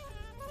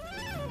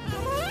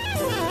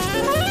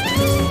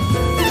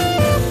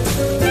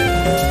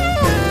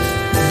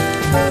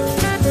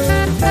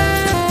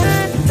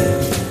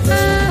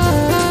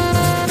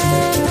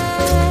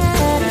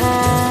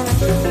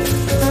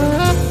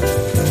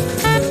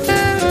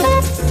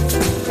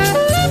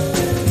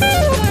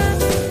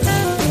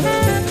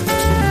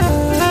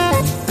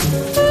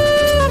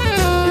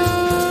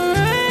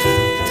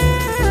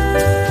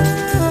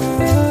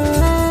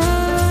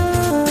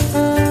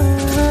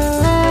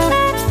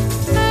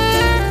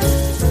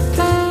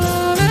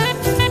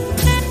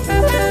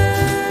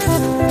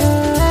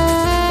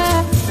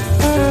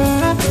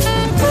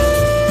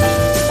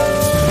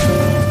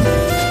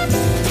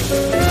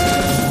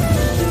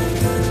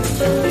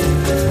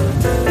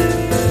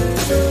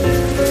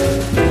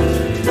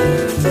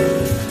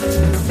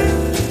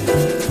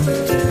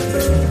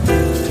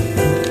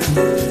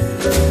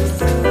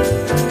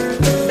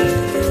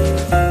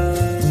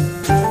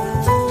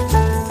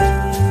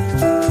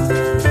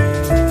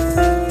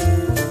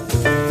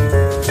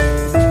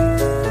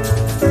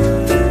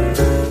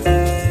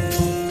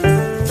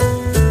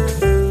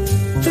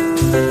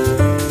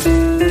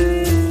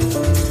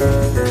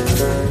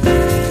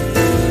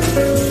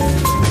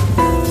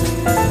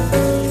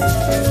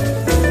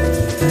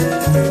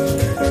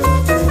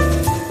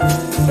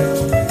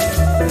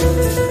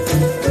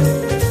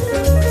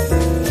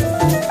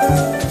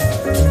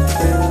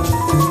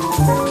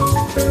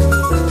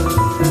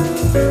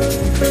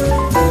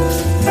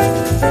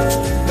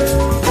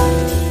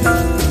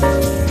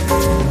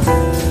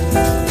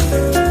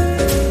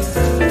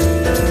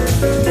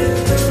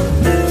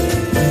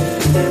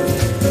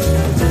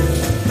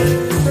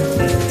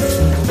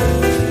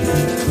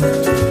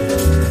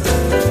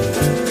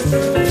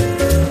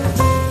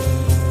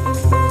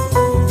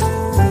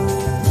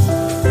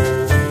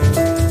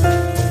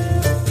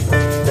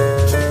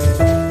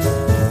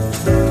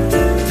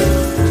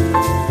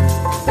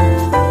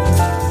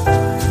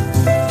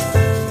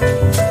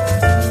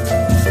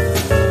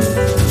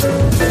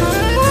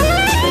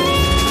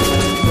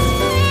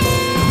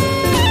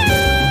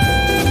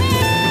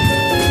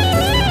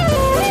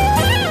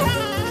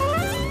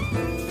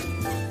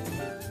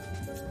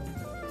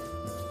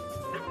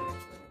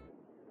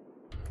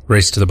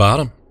 Race to the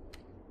bottom.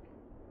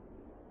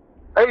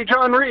 Hey,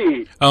 John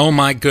Reed. Oh,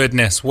 my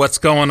goodness. What's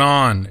going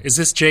on? Is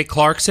this Jay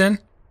Clarkson?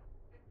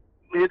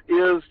 It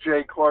is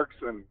Jay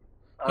Clarkson.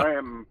 I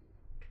am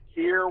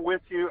here with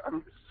you.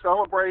 I'm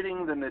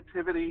celebrating the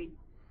nativity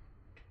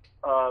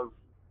of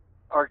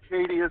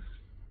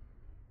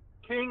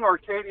King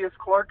Arcadius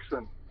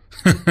Clarkson,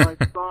 my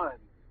son.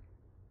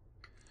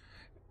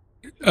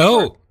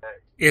 Oh,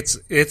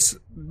 it's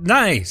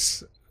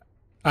nice.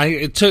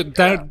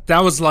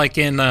 That was like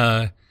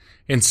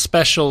in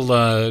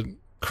special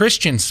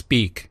Christian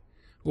speak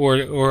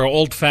or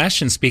old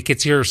fashioned speak.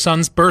 It's your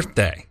son's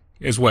birthday,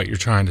 is what you're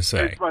trying to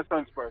say. It's my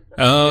son's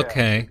birthday.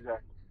 Okay, Yeah, exactly.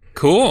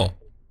 cool.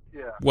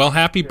 Yeah. Well,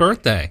 happy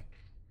birthday.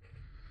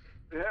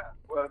 Yeah.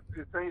 Well,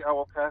 I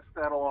will pass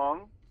that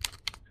along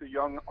to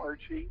young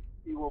Archie.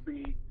 He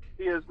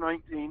is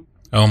 19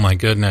 Oh my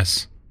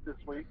goodness. this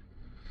week.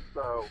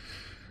 So,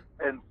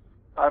 and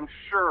I'm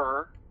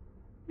sure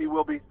he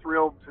will be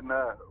thrilled to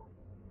know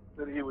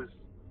that he was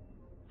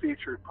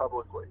featured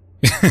publicly.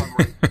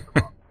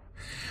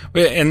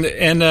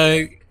 And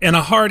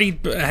a hearty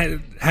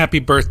happy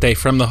birthday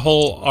from the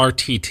whole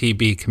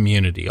RTTB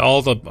community,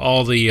 all the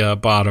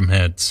bottom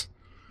heads,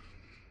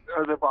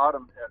 The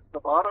bottom head. The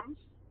bottoms?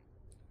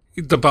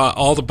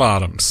 all the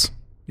bottoms.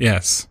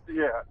 Yes,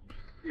 Yeah.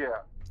 Yeah.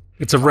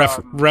 it's a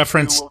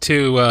reference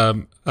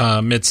to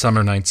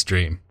Midsummer Night's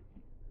Dream.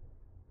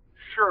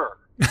 Sure.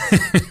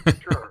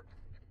 Sure.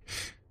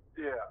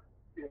 Yeah.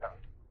 Yeah.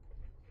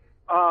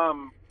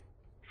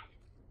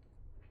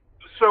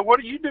 So what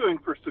are you doing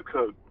for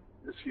Sukkot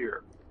this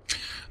year?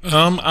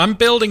 I'm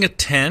building a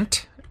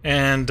tent,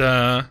 and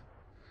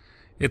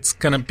it's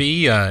gonna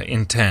be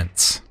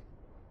intense.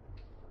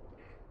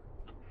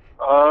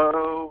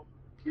 Oh,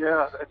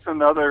 yeah, that's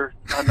another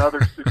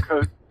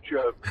Sukkot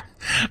joke.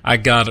 I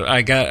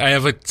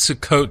have a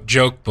Sukkot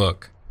joke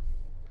book.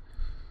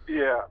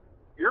 Yeah,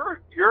 you're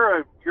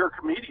a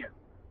comedian.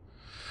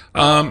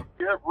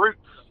 You have roots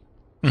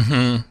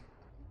Mm-hmm.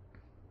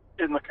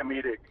 in the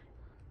comedic.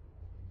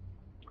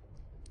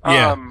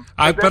 Yeah,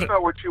 but that's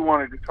not what you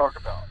wanted to talk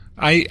about.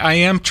 I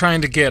am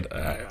trying to get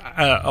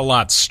a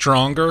lot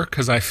stronger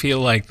because I feel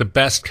like the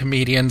best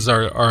comedians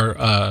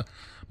are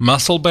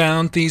muscle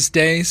bound these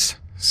days.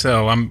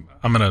 So I'm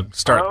gonna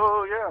start.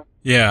 Oh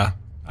yeah.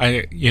 Yeah,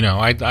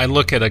 I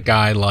look at a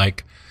guy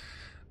like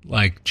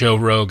Joe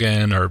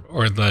Rogan or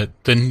the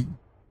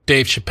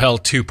Dave Chappelle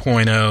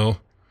 2.0,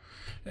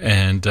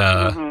 and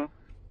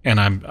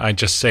I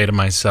just say to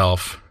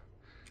myself,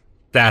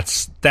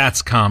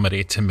 that's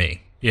comedy to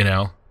me, you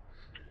know.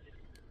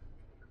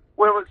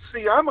 Well,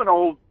 see, I'm an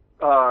old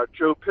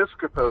Joe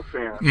Piscopo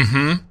fan.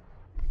 Mm-hmm.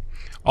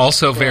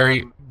 Also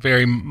very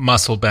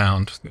muscle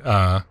bound.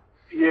 Yeah,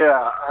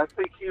 I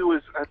think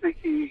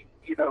he,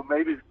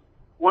 maybe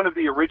one of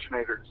the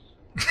originators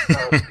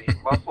of the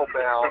muscle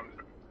bound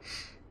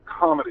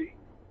comedy.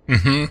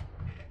 Mm-hmm.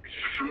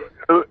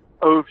 How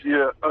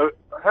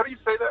do you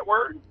say that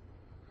word?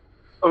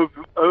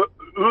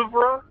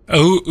 Oeuvre?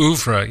 Oh,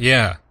 oeuvre,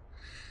 yeah.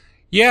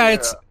 Yeah,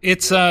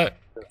 it's the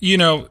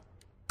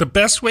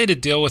best way to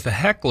deal with a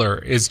heckler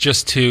is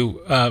just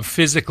to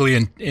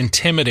physically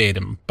intimidate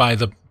him by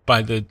the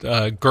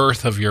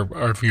girth of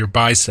your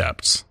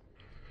biceps.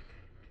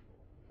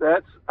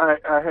 I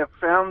have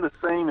found the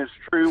same is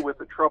true with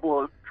the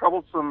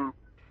troublesome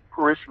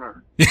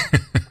parishioner.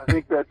 I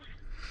think that's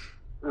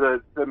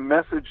the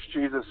message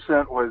Jesus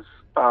sent was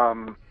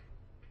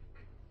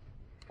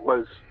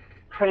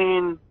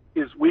pain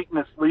is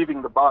weakness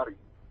leaving the body.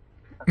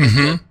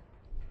 Mm-hmm.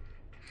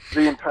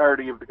 The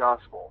entirety of the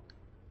gospel.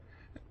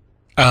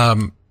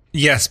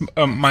 Yes,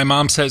 my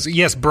mom says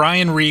yes.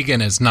 Brian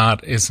Regan is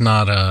not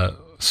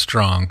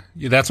strong.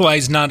 That's why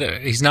he's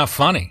not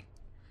funny.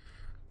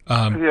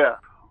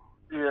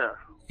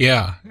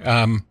 Yeah.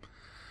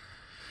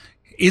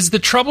 Is the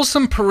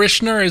Troublesome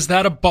Parishioner, is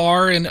that a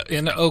bar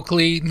in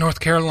Oakley, North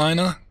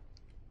Carolina?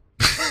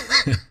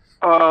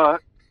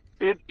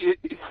 It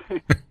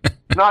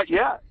not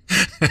yet,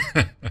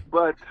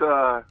 but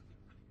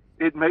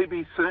it may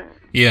be soon.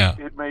 Yeah,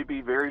 it may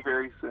be very,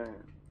 very soon.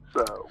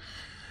 So,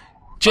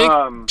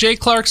 Jay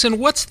Clarkson,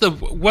 what's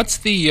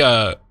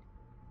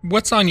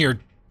on your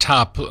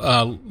top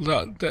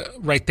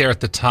right there at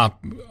the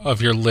top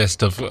of your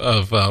list of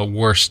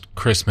worst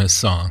Christmas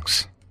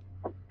songs?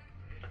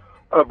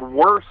 Of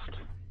worst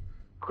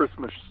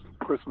Christmas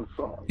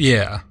songs.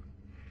 Yeah.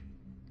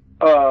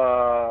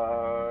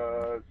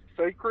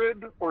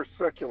 Sacred or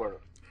secular?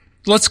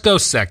 Let's go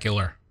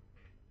secular.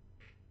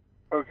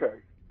 Okay,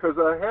 because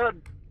I've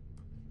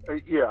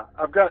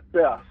got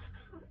best,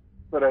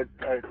 but I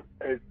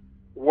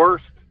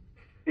worst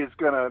is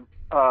gonna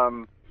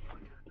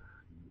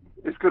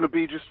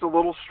be just a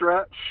little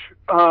stretch.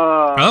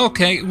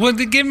 Okay, well,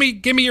 give me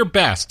your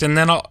best, and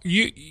then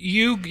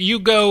you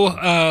go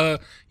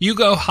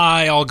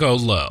high, I'll go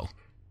low.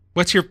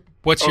 What's your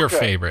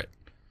favorite?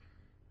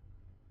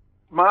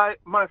 My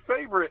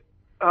favorite,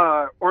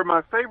 or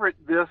my favorite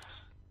this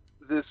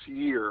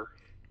year,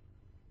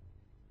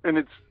 and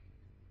it's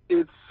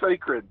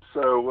sacred,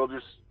 so we'll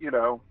just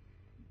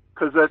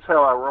because that's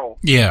how I roll.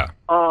 Yeah.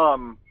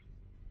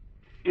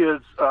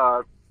 Is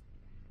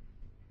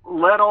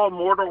let all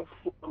mortal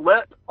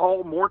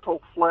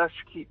flesh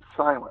keep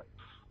silence.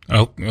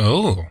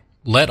 Oh,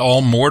 let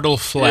all mortal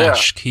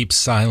flesh keep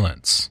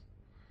silence.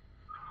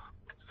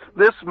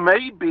 This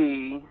may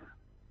be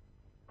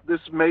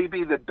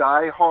the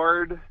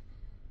diehard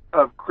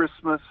of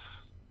Christmas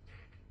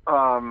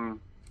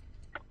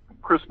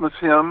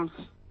hymns.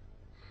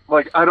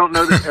 Like, I don't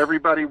know that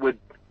everybody would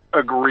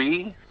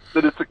agree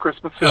that it's a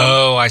Christmas hymn.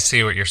 Oh, I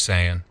see what you're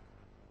saying.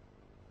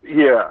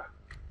 Yeah.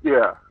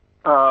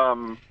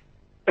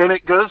 And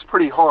it goes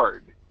pretty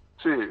hard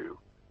too.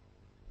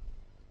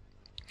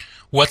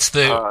 What's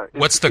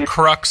the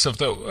crux of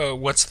the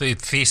what's the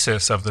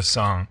thesis of the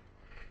song?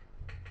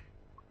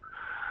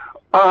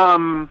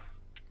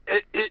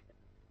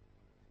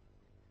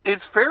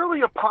 It's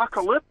fairly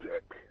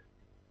apocalyptic,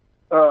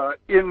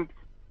 in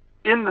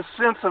the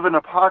sense of an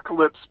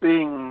apocalypse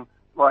being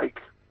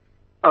like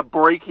a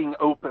breaking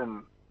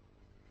open,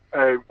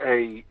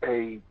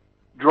 a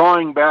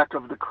drawing back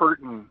of the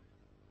curtain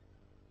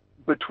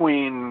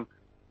between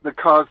the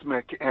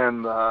cosmic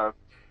and the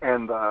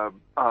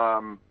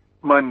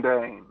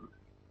mundane.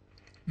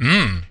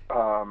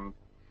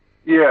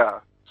 Yeah.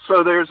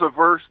 So there's a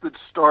verse that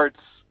starts.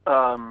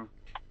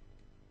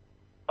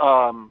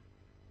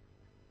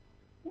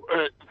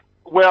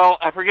 Well,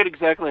 I forget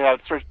exactly how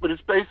it starts, but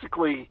it's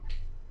basically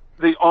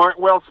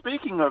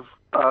speaking of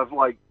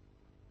like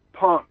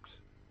punked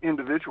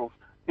individuals,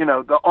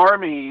 the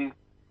army,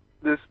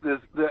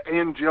 the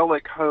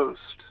angelic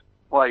host,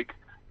 like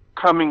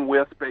coming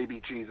with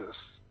baby Jesus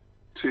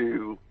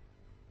to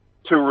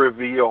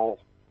reveal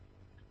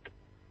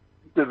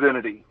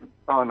divinity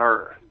on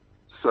earth.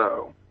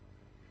 So,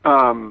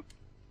 I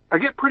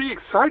get pretty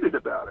excited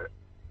about it.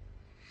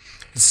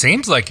 It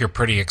seems like you're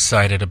pretty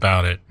excited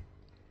about it.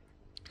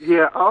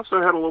 Yeah, I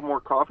also had a little more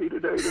coffee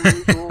today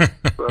than usual.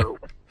 So,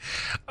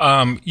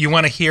 you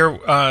want to hear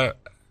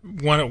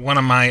one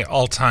of my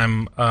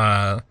all-time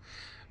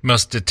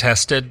most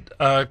detested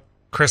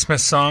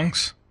Christmas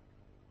songs?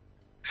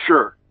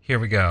 Sure. Here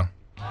we go.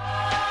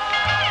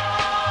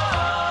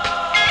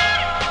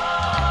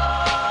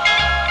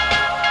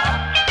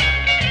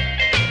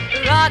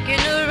 Rocking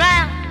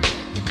around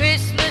the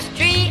Christmas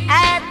tree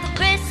at the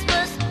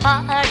Christmas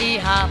party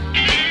hop.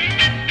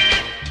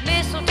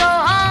 Mistletoe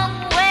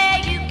hung where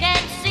you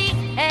can see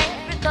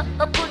every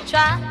couple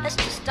tries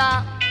to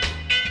stop.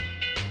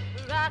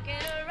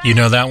 You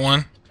know that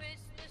one?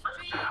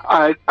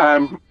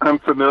 I'm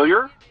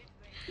familiar.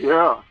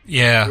 Yeah.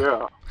 Yeah.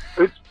 Yeah.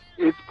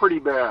 It's pretty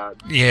bad.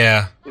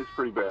 Yeah. It's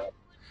pretty bad.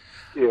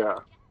 Yeah.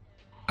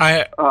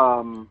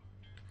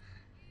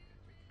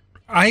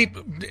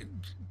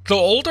 The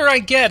older I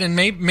get, and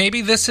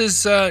maybe this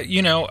is, I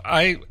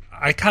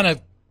kind of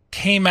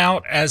came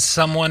out as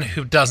someone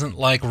who doesn't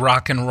like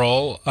rock and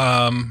roll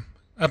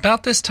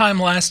about this time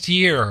last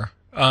year,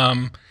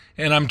 and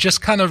I'm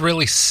just kind of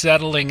really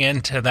settling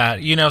into that.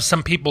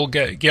 Some people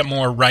get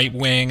more right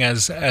wing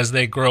as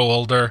they grow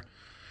older.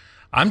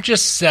 I'm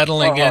just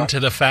settling into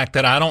the fact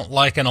that I don't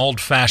like an old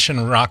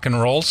fashioned rock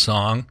and roll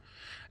song.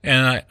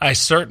 And I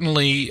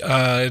certainly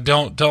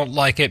don't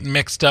like it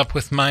mixed up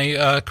with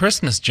my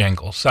Christmas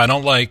jingles. I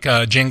don't like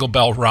Jingle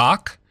Bell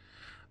Rock.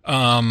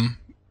 As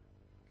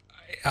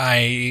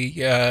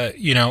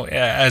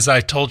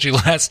I told you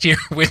last year,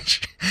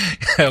 which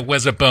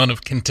was a bone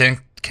of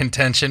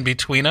contention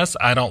between us,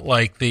 I don't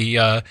like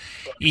the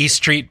E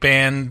Street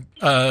Band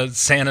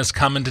Santa's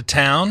Coming to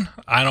Town.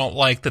 I don't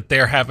like that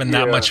they're having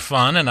that much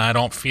fun, and I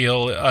don't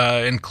feel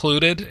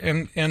included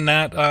in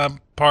that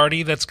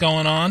party that's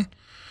going on.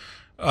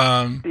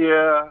 I've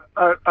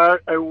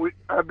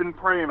been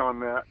praying on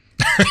that.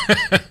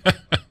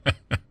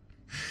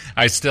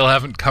 I still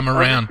haven't come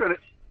around.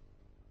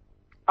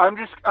 I'm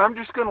just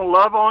gonna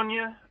love on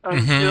you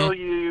until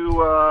you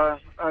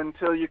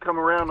come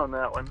around on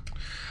that one.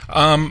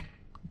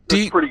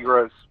 It's pretty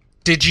gross.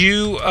 Did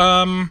you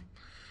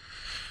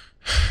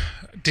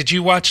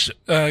watch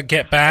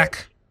Get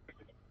Back?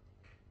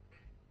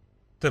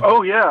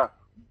 Oh yeah,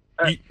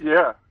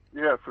 yeah,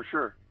 for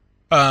sure.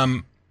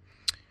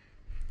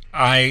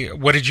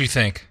 What did you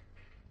think?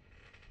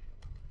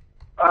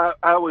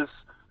 I was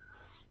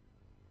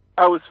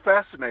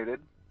fascinated.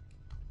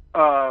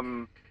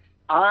 I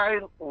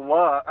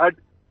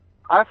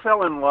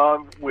fell in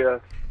love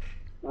with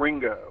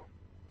Ringo.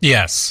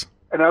 Yes.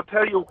 And I'll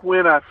tell you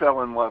when I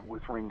fell in love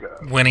with Ringo.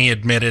 When he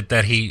admitted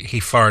that he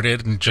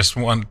farted and just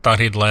thought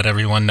he'd let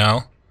everyone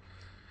know?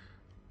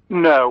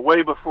 No,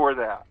 way before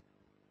that.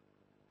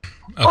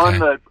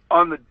 Okay.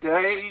 On the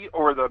day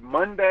or the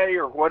Monday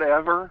or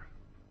whatever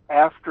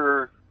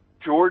after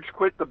George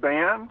quit the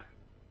band,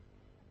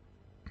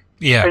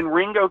 yeah, and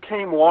Ringo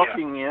came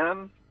walking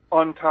in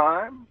on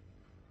time,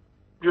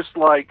 just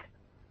like,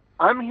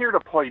 I'm here to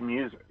play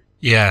music.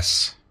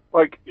 Yes.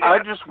 Like, I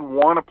just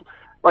want to...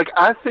 Like,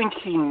 I think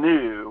he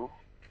knew...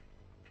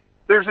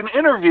 There's an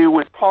interview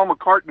with Paul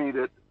McCartney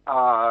that,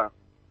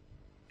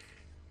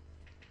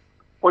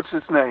 what's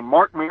his name?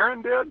 Mark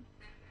Maron did?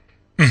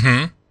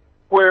 Mm-hmm.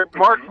 where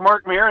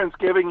Mark Maron's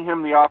giving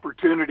him the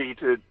opportunity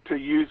to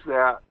use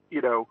that,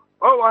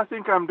 oh, I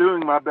think I'm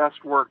doing my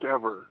best work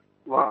ever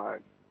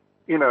line,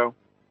 and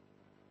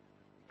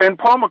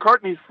Paul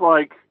McCartney's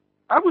like,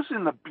 I was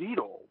in the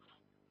Beatles.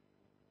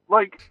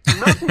 Like,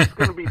 nothing's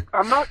going to be,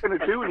 I'm not going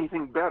to do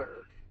anything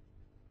better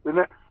than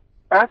that.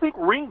 I think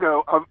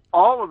Ringo, of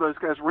all of those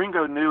guys,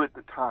 Ringo knew at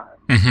the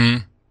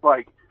time,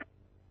 like,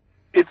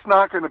 it's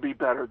not going to be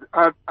better.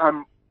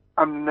 I'm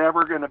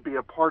never going to be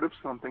a part of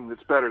something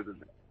that's better than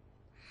that.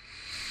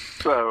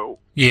 So.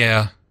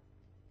 Yeah.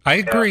 I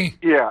agree.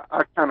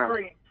 I kind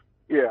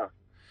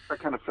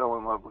of fell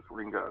in love with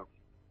Ringo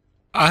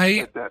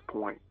at that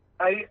point.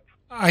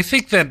 I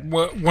think that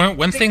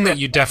one thing that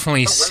you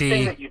definitely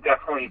see.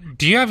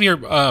 Do you have your?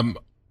 I'm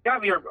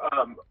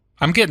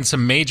getting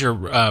some major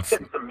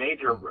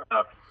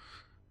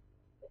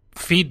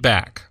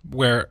feedback.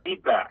 Where?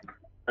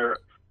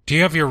 Do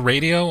you have your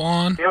radio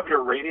on?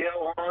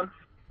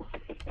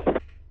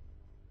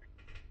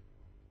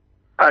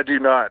 I do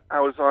not. I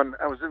was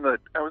in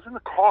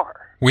the car.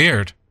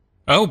 Weird.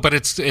 Oh, but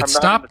it's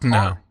stopped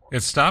now.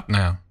 It's stopped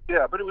now.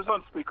 Yeah, but it was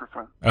on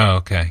speakerphone. Oh,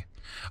 okay.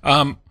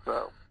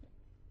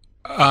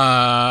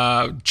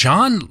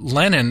 John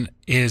Lennon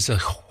is a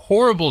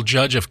horrible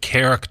judge of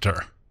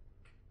character.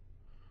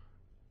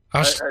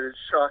 It's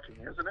shocking,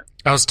 isn't it?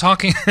 I was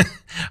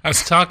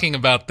talking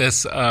about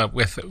this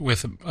with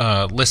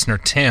listener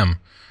Tim.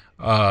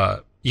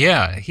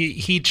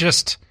 He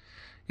just,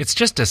 it's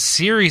just a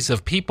series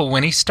of people.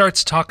 When he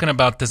starts talking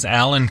about this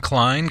Alan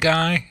Klein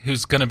guy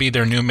who's going to be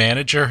their new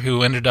manager,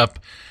 who ended up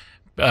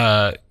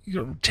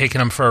taking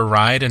them for a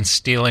ride and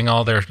stealing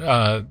all their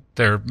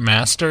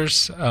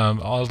masters,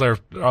 all their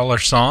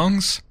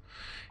songs.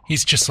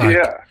 He's just like,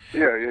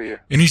 yeah.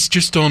 And he's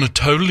just on a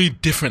totally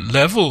different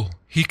level.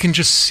 He can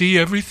just see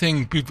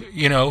everything.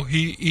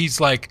 He's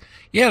like,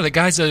 yeah, the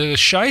guy's a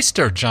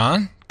shyster,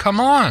 John.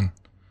 Come on.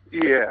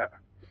 Yeah.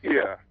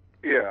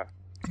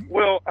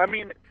 Well, I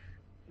mean,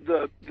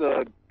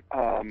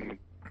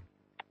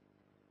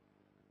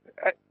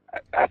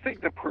 I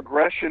think the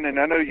progression, and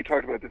I know you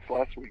talked about this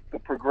last week, the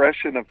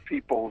progression of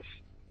people's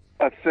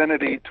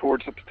affinity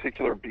towards a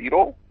particular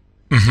Beatle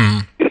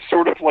is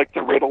sort of like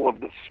the riddle of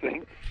the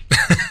Sphinx.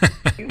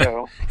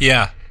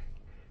 Yeah.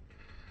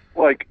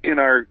 Like in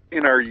our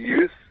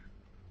youth,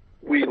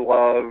 we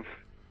love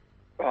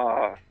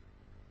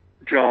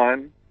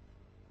John,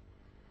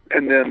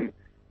 and then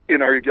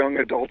in our young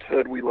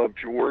adulthood, we love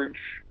George,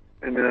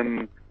 and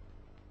then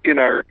in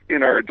our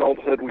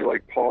adulthood, we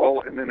like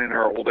Paul, and then in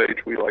our old age,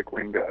 we like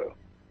Ringo.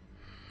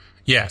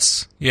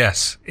 Yes,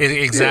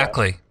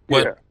 exactly.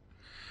 Yeah.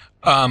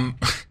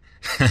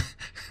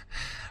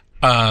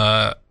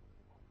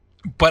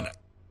 But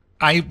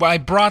I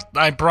brought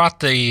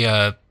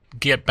the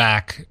Get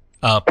Back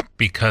up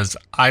because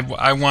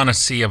I want to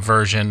see a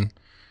version.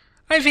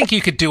 I think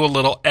you could do a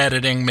little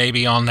editing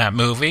maybe on that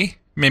movie,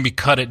 maybe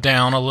cut it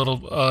down a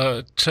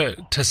little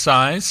to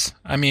size.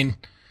 I mean,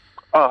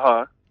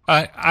 I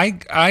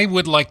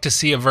would like to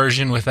see a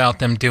version without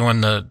them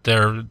doing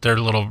their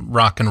little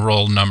rock and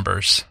roll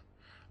numbers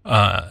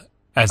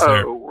as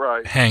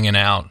they're hanging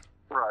out.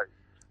 Right.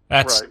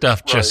 That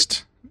stuff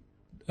just,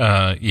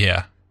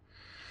 yeah.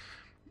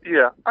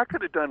 Yeah, I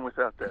could have done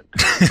without that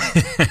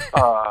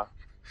too.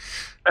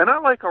 And I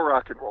like a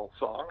rock and roll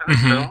song.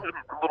 A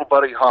little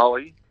Buddy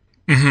Holly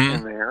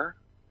in there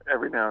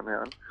every now and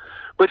then.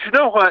 But you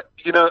know what?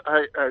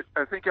 I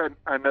think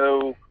I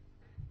know.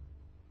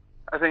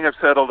 I think I've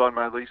settled on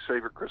my least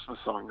favorite Christmas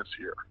song this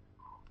year,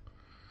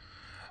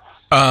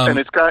 and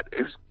it's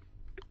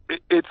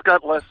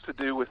got less to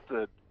do with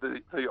the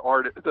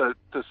art,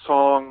 the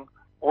song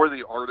or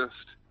the artist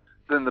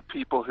than the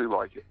people who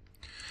like it.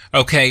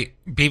 Okay,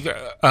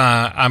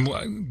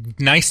 I'm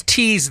nice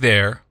tease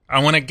there. I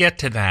want to get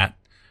to that,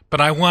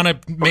 but I want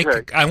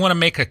to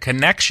make a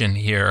connection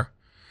here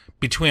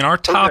between our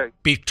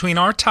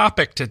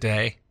topic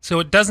today, so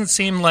it doesn't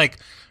seem like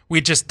we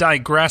just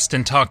digressed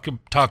and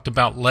talked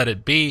about Let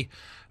It Be,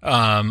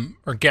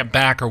 or Get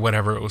Back, or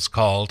whatever it was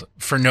called,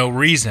 for no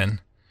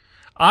reason.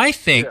 I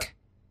think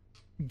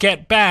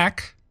Get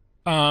Back,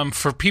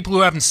 for people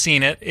who haven't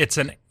seen it, it's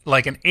an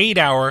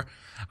 8-hour.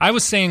 I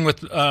was saying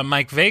with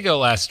Mike Vega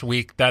last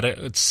week that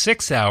it's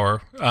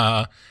 6-hour.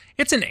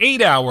 It's an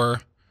 8-hour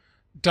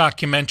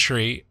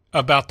documentary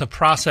about the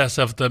process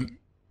of the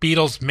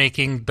Beatles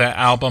making the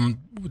album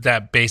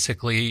that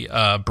basically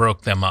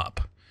broke them up.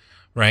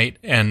 Right.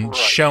 And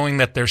showing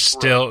that they're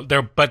still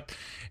there. But,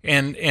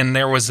 and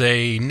there was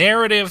a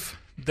narrative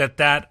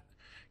that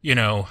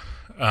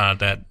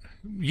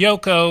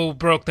Yoko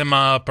broke them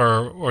up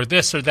or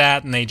this or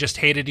that, and they just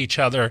hated each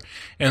other.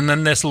 And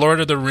then this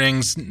Lord of the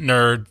Rings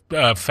nerd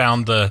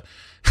found the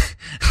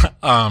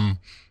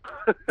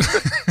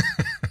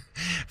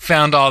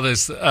found all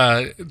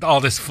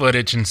this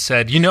footage and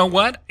said, you know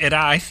what?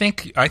 I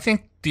think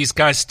these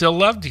guys still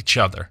loved each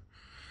other.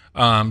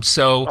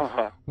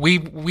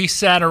 We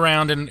sat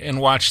around and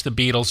watched the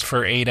Beatles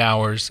for 8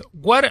 hours.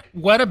 What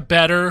a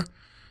better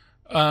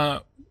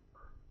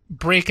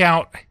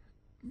breakout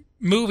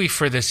movie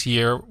for this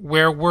year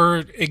where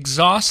we're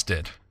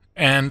exhausted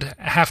and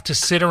have to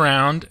sit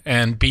around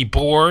and be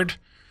bored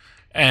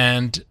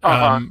and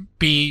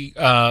be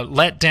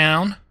let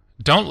down.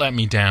 Don't let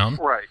me down.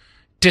 Right.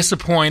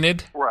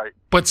 Disappointed. Right.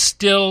 But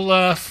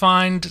still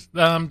find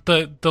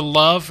the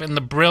love and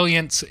the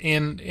brilliance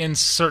in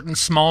certain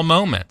small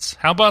moments.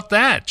 How about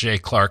that, Jay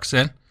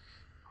Clarkson?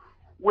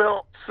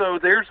 Well, so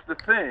there's the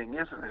thing,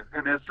 isn't it?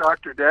 And as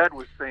Dr. Dad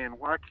was saying,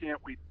 why can't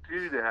we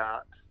do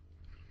that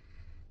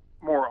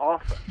more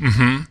often?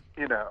 Mm-hmm.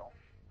 You know,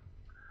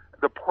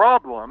 the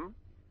problem,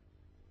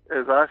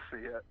 as I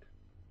see it,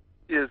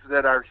 is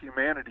that our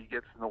humanity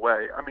gets in the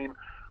way. I mean,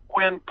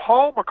 when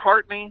Paul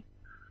McCartney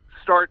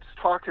starts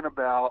talking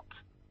about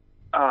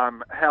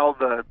how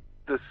the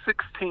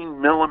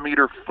 16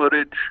 millimeter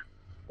footage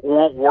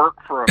won't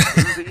work for a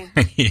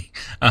movie,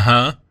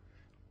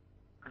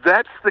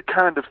 that's the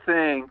kind of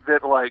thing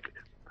that, like,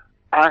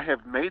 I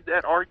have made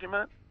that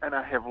argument and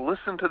I have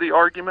listened to the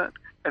argument,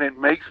 and it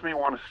makes me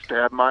want to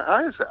stab my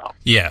eyes out.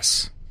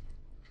 Yes.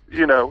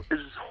 You know,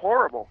 it's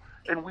horrible.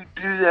 And we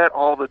do that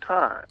all the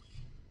time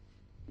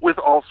with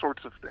all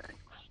sorts of things,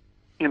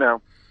 you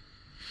know.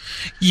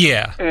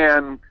 Yeah.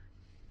 And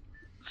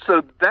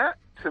so that,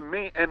 to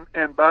me,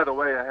 and by the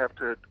way, I have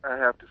to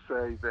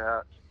say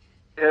that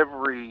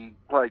every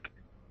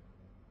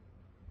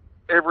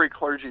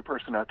clergy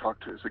person I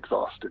talk to is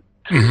exhausted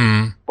too.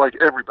 Mm-hmm. Like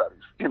everybody's,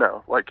 you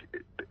know, like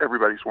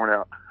everybody's worn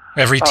out.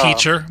 Every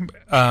teacher,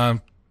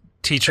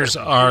 teachers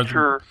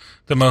are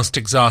the most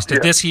exhausted.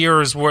 Yeah. This year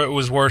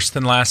was worse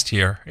than last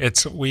year.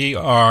 We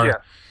are. Yeah.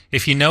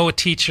 If you know a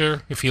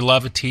teacher, if you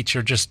love a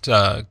teacher, just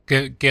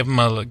give them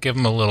a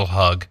little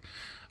hug,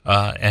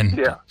 and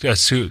a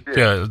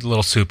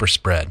little super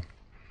spread.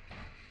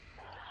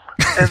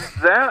 And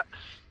that,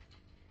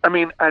 I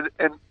mean, and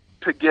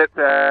to get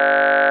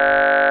that.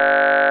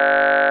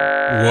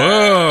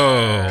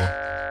 Whoa,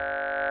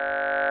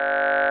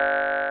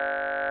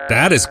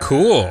 that is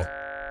cool.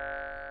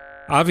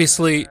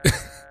 Obviously,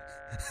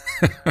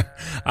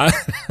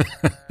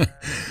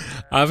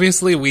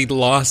 we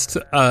lost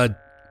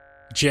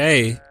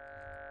Jay,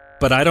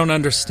 but I don't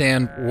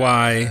understand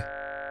why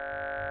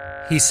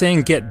he's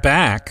saying get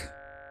back.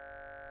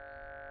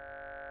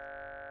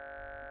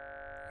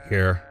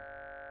 Here,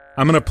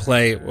 I'm going to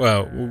play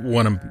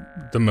one of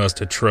the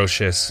most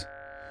atrocious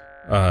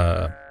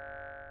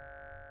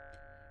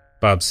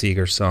Bob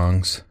Seger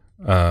songs,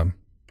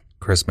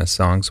 Christmas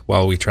songs,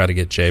 while we try to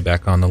get Jay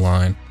back on the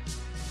line.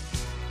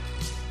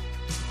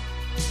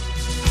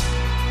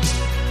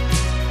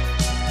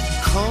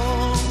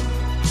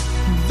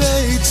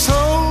 They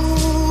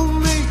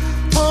told me,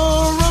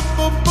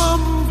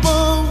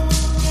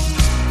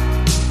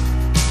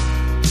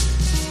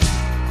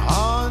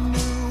 our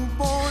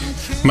newborn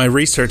king. My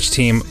research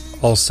team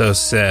also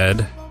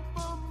said,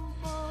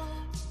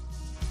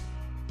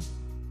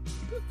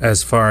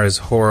 as far as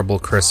horrible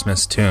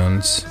Christmas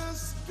tunes,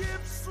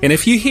 and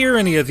if you hear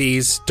any of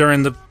these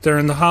during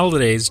the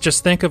holidays,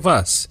 just think of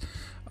us.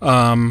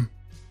 Race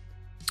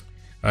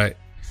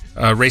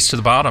to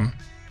the Bottom.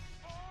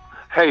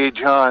 Hey,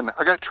 John,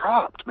 I got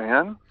dropped,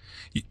 man.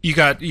 You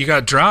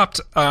got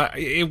dropped.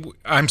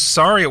 I'm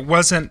sorry, it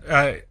wasn't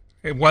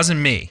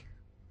me.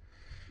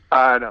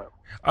 I know.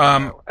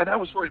 And I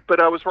was right, but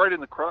I was right in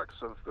the crux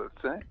of the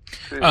thing,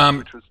 too,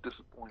 which was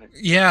disappointing.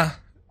 Yeah.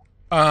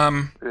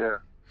 Yeah.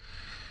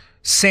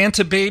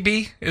 Santa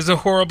Baby is a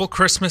horrible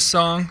Christmas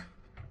song.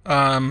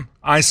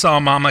 I Saw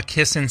Mama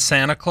Kissing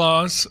Santa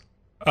Claus.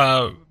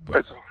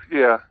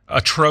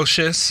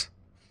 Atrocious.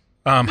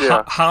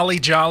 Holly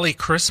Jolly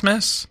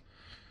Christmas.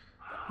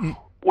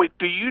 Wait,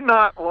 do you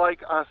not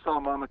like I Saw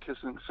Mama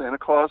Kissing Santa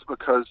Claus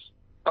because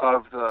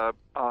of the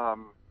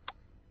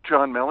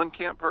John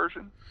Mellencamp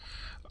version?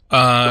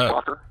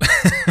 The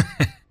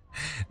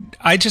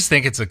I just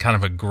think it's a kind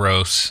of a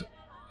gross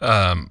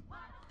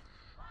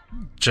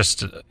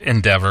just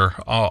endeavor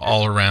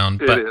all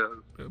around. It is.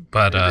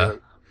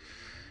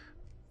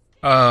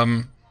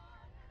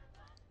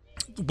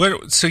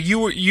 So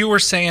you were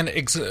saying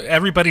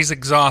everybody's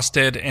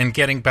exhausted and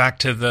getting back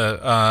to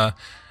the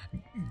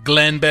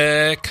Glenn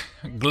Beck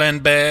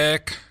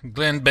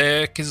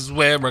is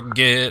where I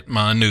get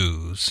my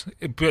news.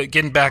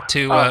 Getting back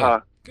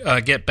to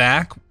Get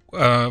Back.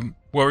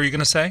 What were you going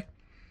to say?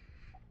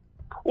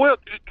 Well,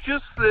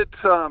 just that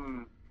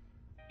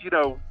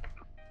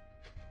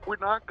we're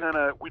not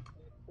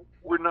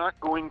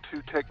going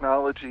to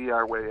technology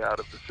our way out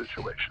of the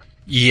situation.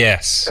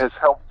 Yes. As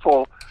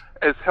helpful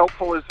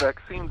as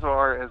vaccines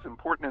are, as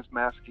important as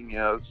masking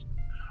is,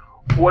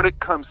 what it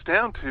comes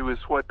down to is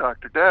what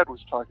Dr. Dad was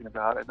talking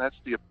about, and that's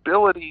the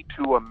ability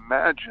to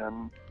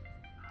imagine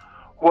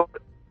what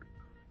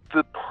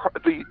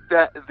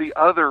the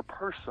other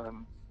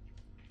person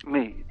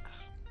needs.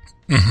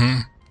 Mm-hmm.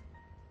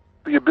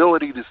 The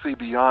ability to see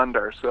beyond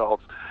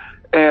ourselves.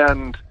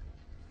 And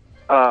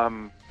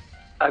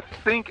I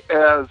think,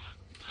 as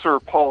Sir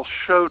Paul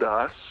showed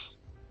us,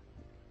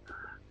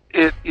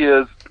 it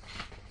is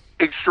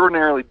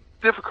extraordinarily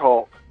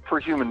difficult for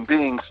human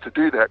beings to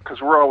do that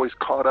because we're always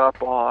caught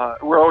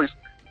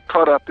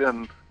caught up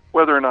in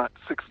whether or not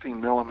 16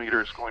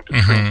 millimeter is going to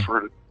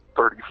transfer to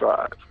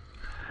 35.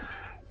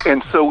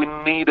 And so we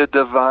need a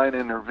divine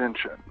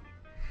intervention.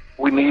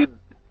 We need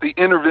the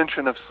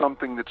intervention of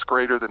something that's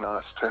greater than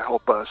us to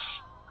help us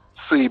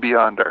see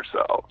beyond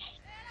ourselves.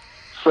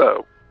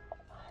 So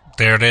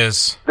there it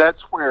is.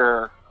 That's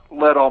where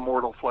Let All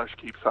Mortal Flesh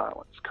Keep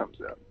Silence comes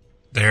in.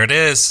 There it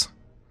is.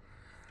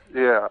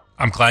 Yeah.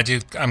 I'm glad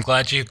you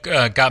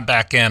got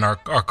back in. Our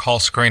call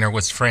screener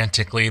was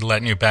frantically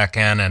letting you back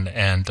in,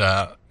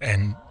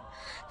 and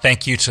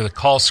thank you to the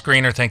call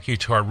screener. Thank you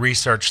to our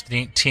research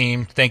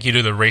team. Thank you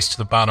to the Race to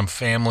the Bottom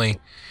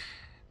family.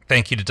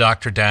 Thank you to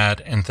Dr.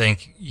 Dad, and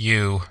thank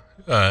you,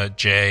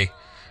 Jay,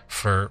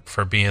 for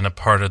being a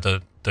part of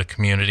the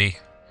community.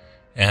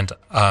 And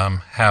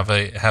have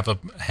a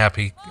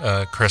happy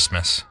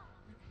Christmas.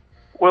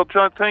 Well,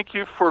 John, thank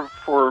you for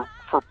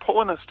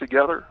pulling us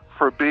together,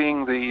 for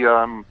being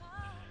the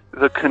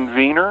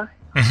convener,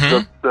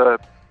 the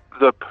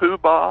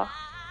poobah.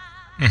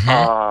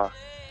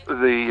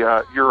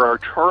 You're our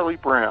Charlie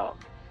Brown,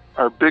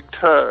 our Big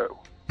Toe,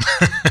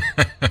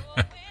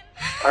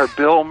 our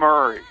Bill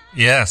Murray.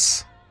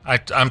 Yes,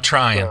 I'm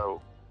trying.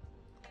 So,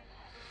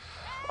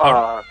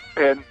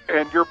 and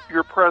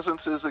your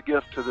presence is a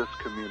gift to this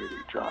community,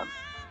 John.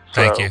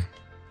 Thank you.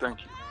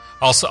 Thank you.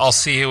 Also, I'll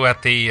see you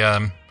at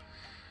the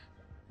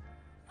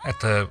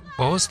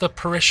what was the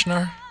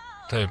parishioner?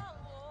 The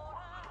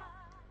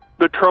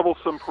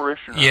troublesome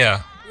parishioner.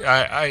 Yeah,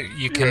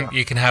 you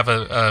can have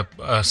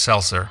a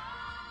seltzer.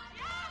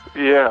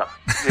 Yeah.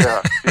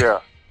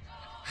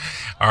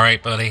 All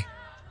right, buddy.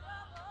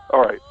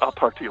 All right, I'll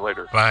talk to you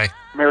later. Bye.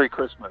 Merry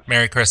Christmas.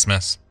 Merry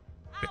Christmas.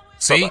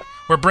 See, Bye-bye.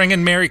 We're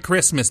bringing Merry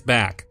Christmas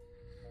back.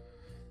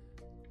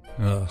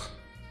 Ugh.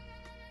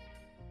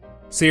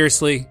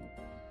 Seriously,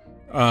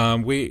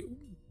 I'm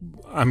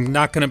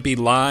not going to be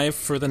live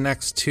for the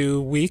next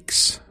 2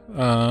 weeks.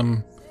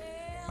 I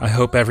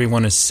hope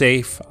everyone is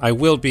safe. I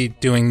will be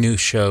doing new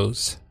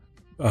shows.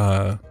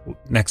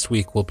 Next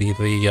week will be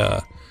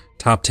the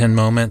top 10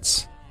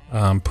 moments.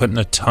 Putting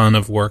a ton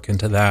of work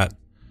into that.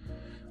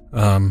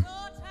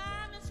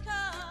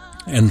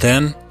 And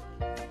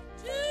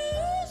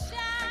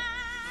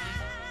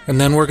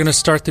then we're going to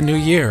start the new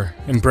year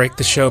and break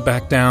the show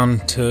back down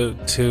to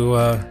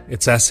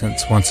its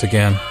essence once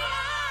again.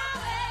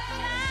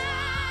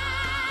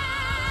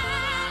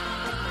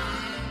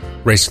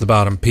 Race to the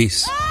Bottom.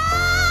 Peace.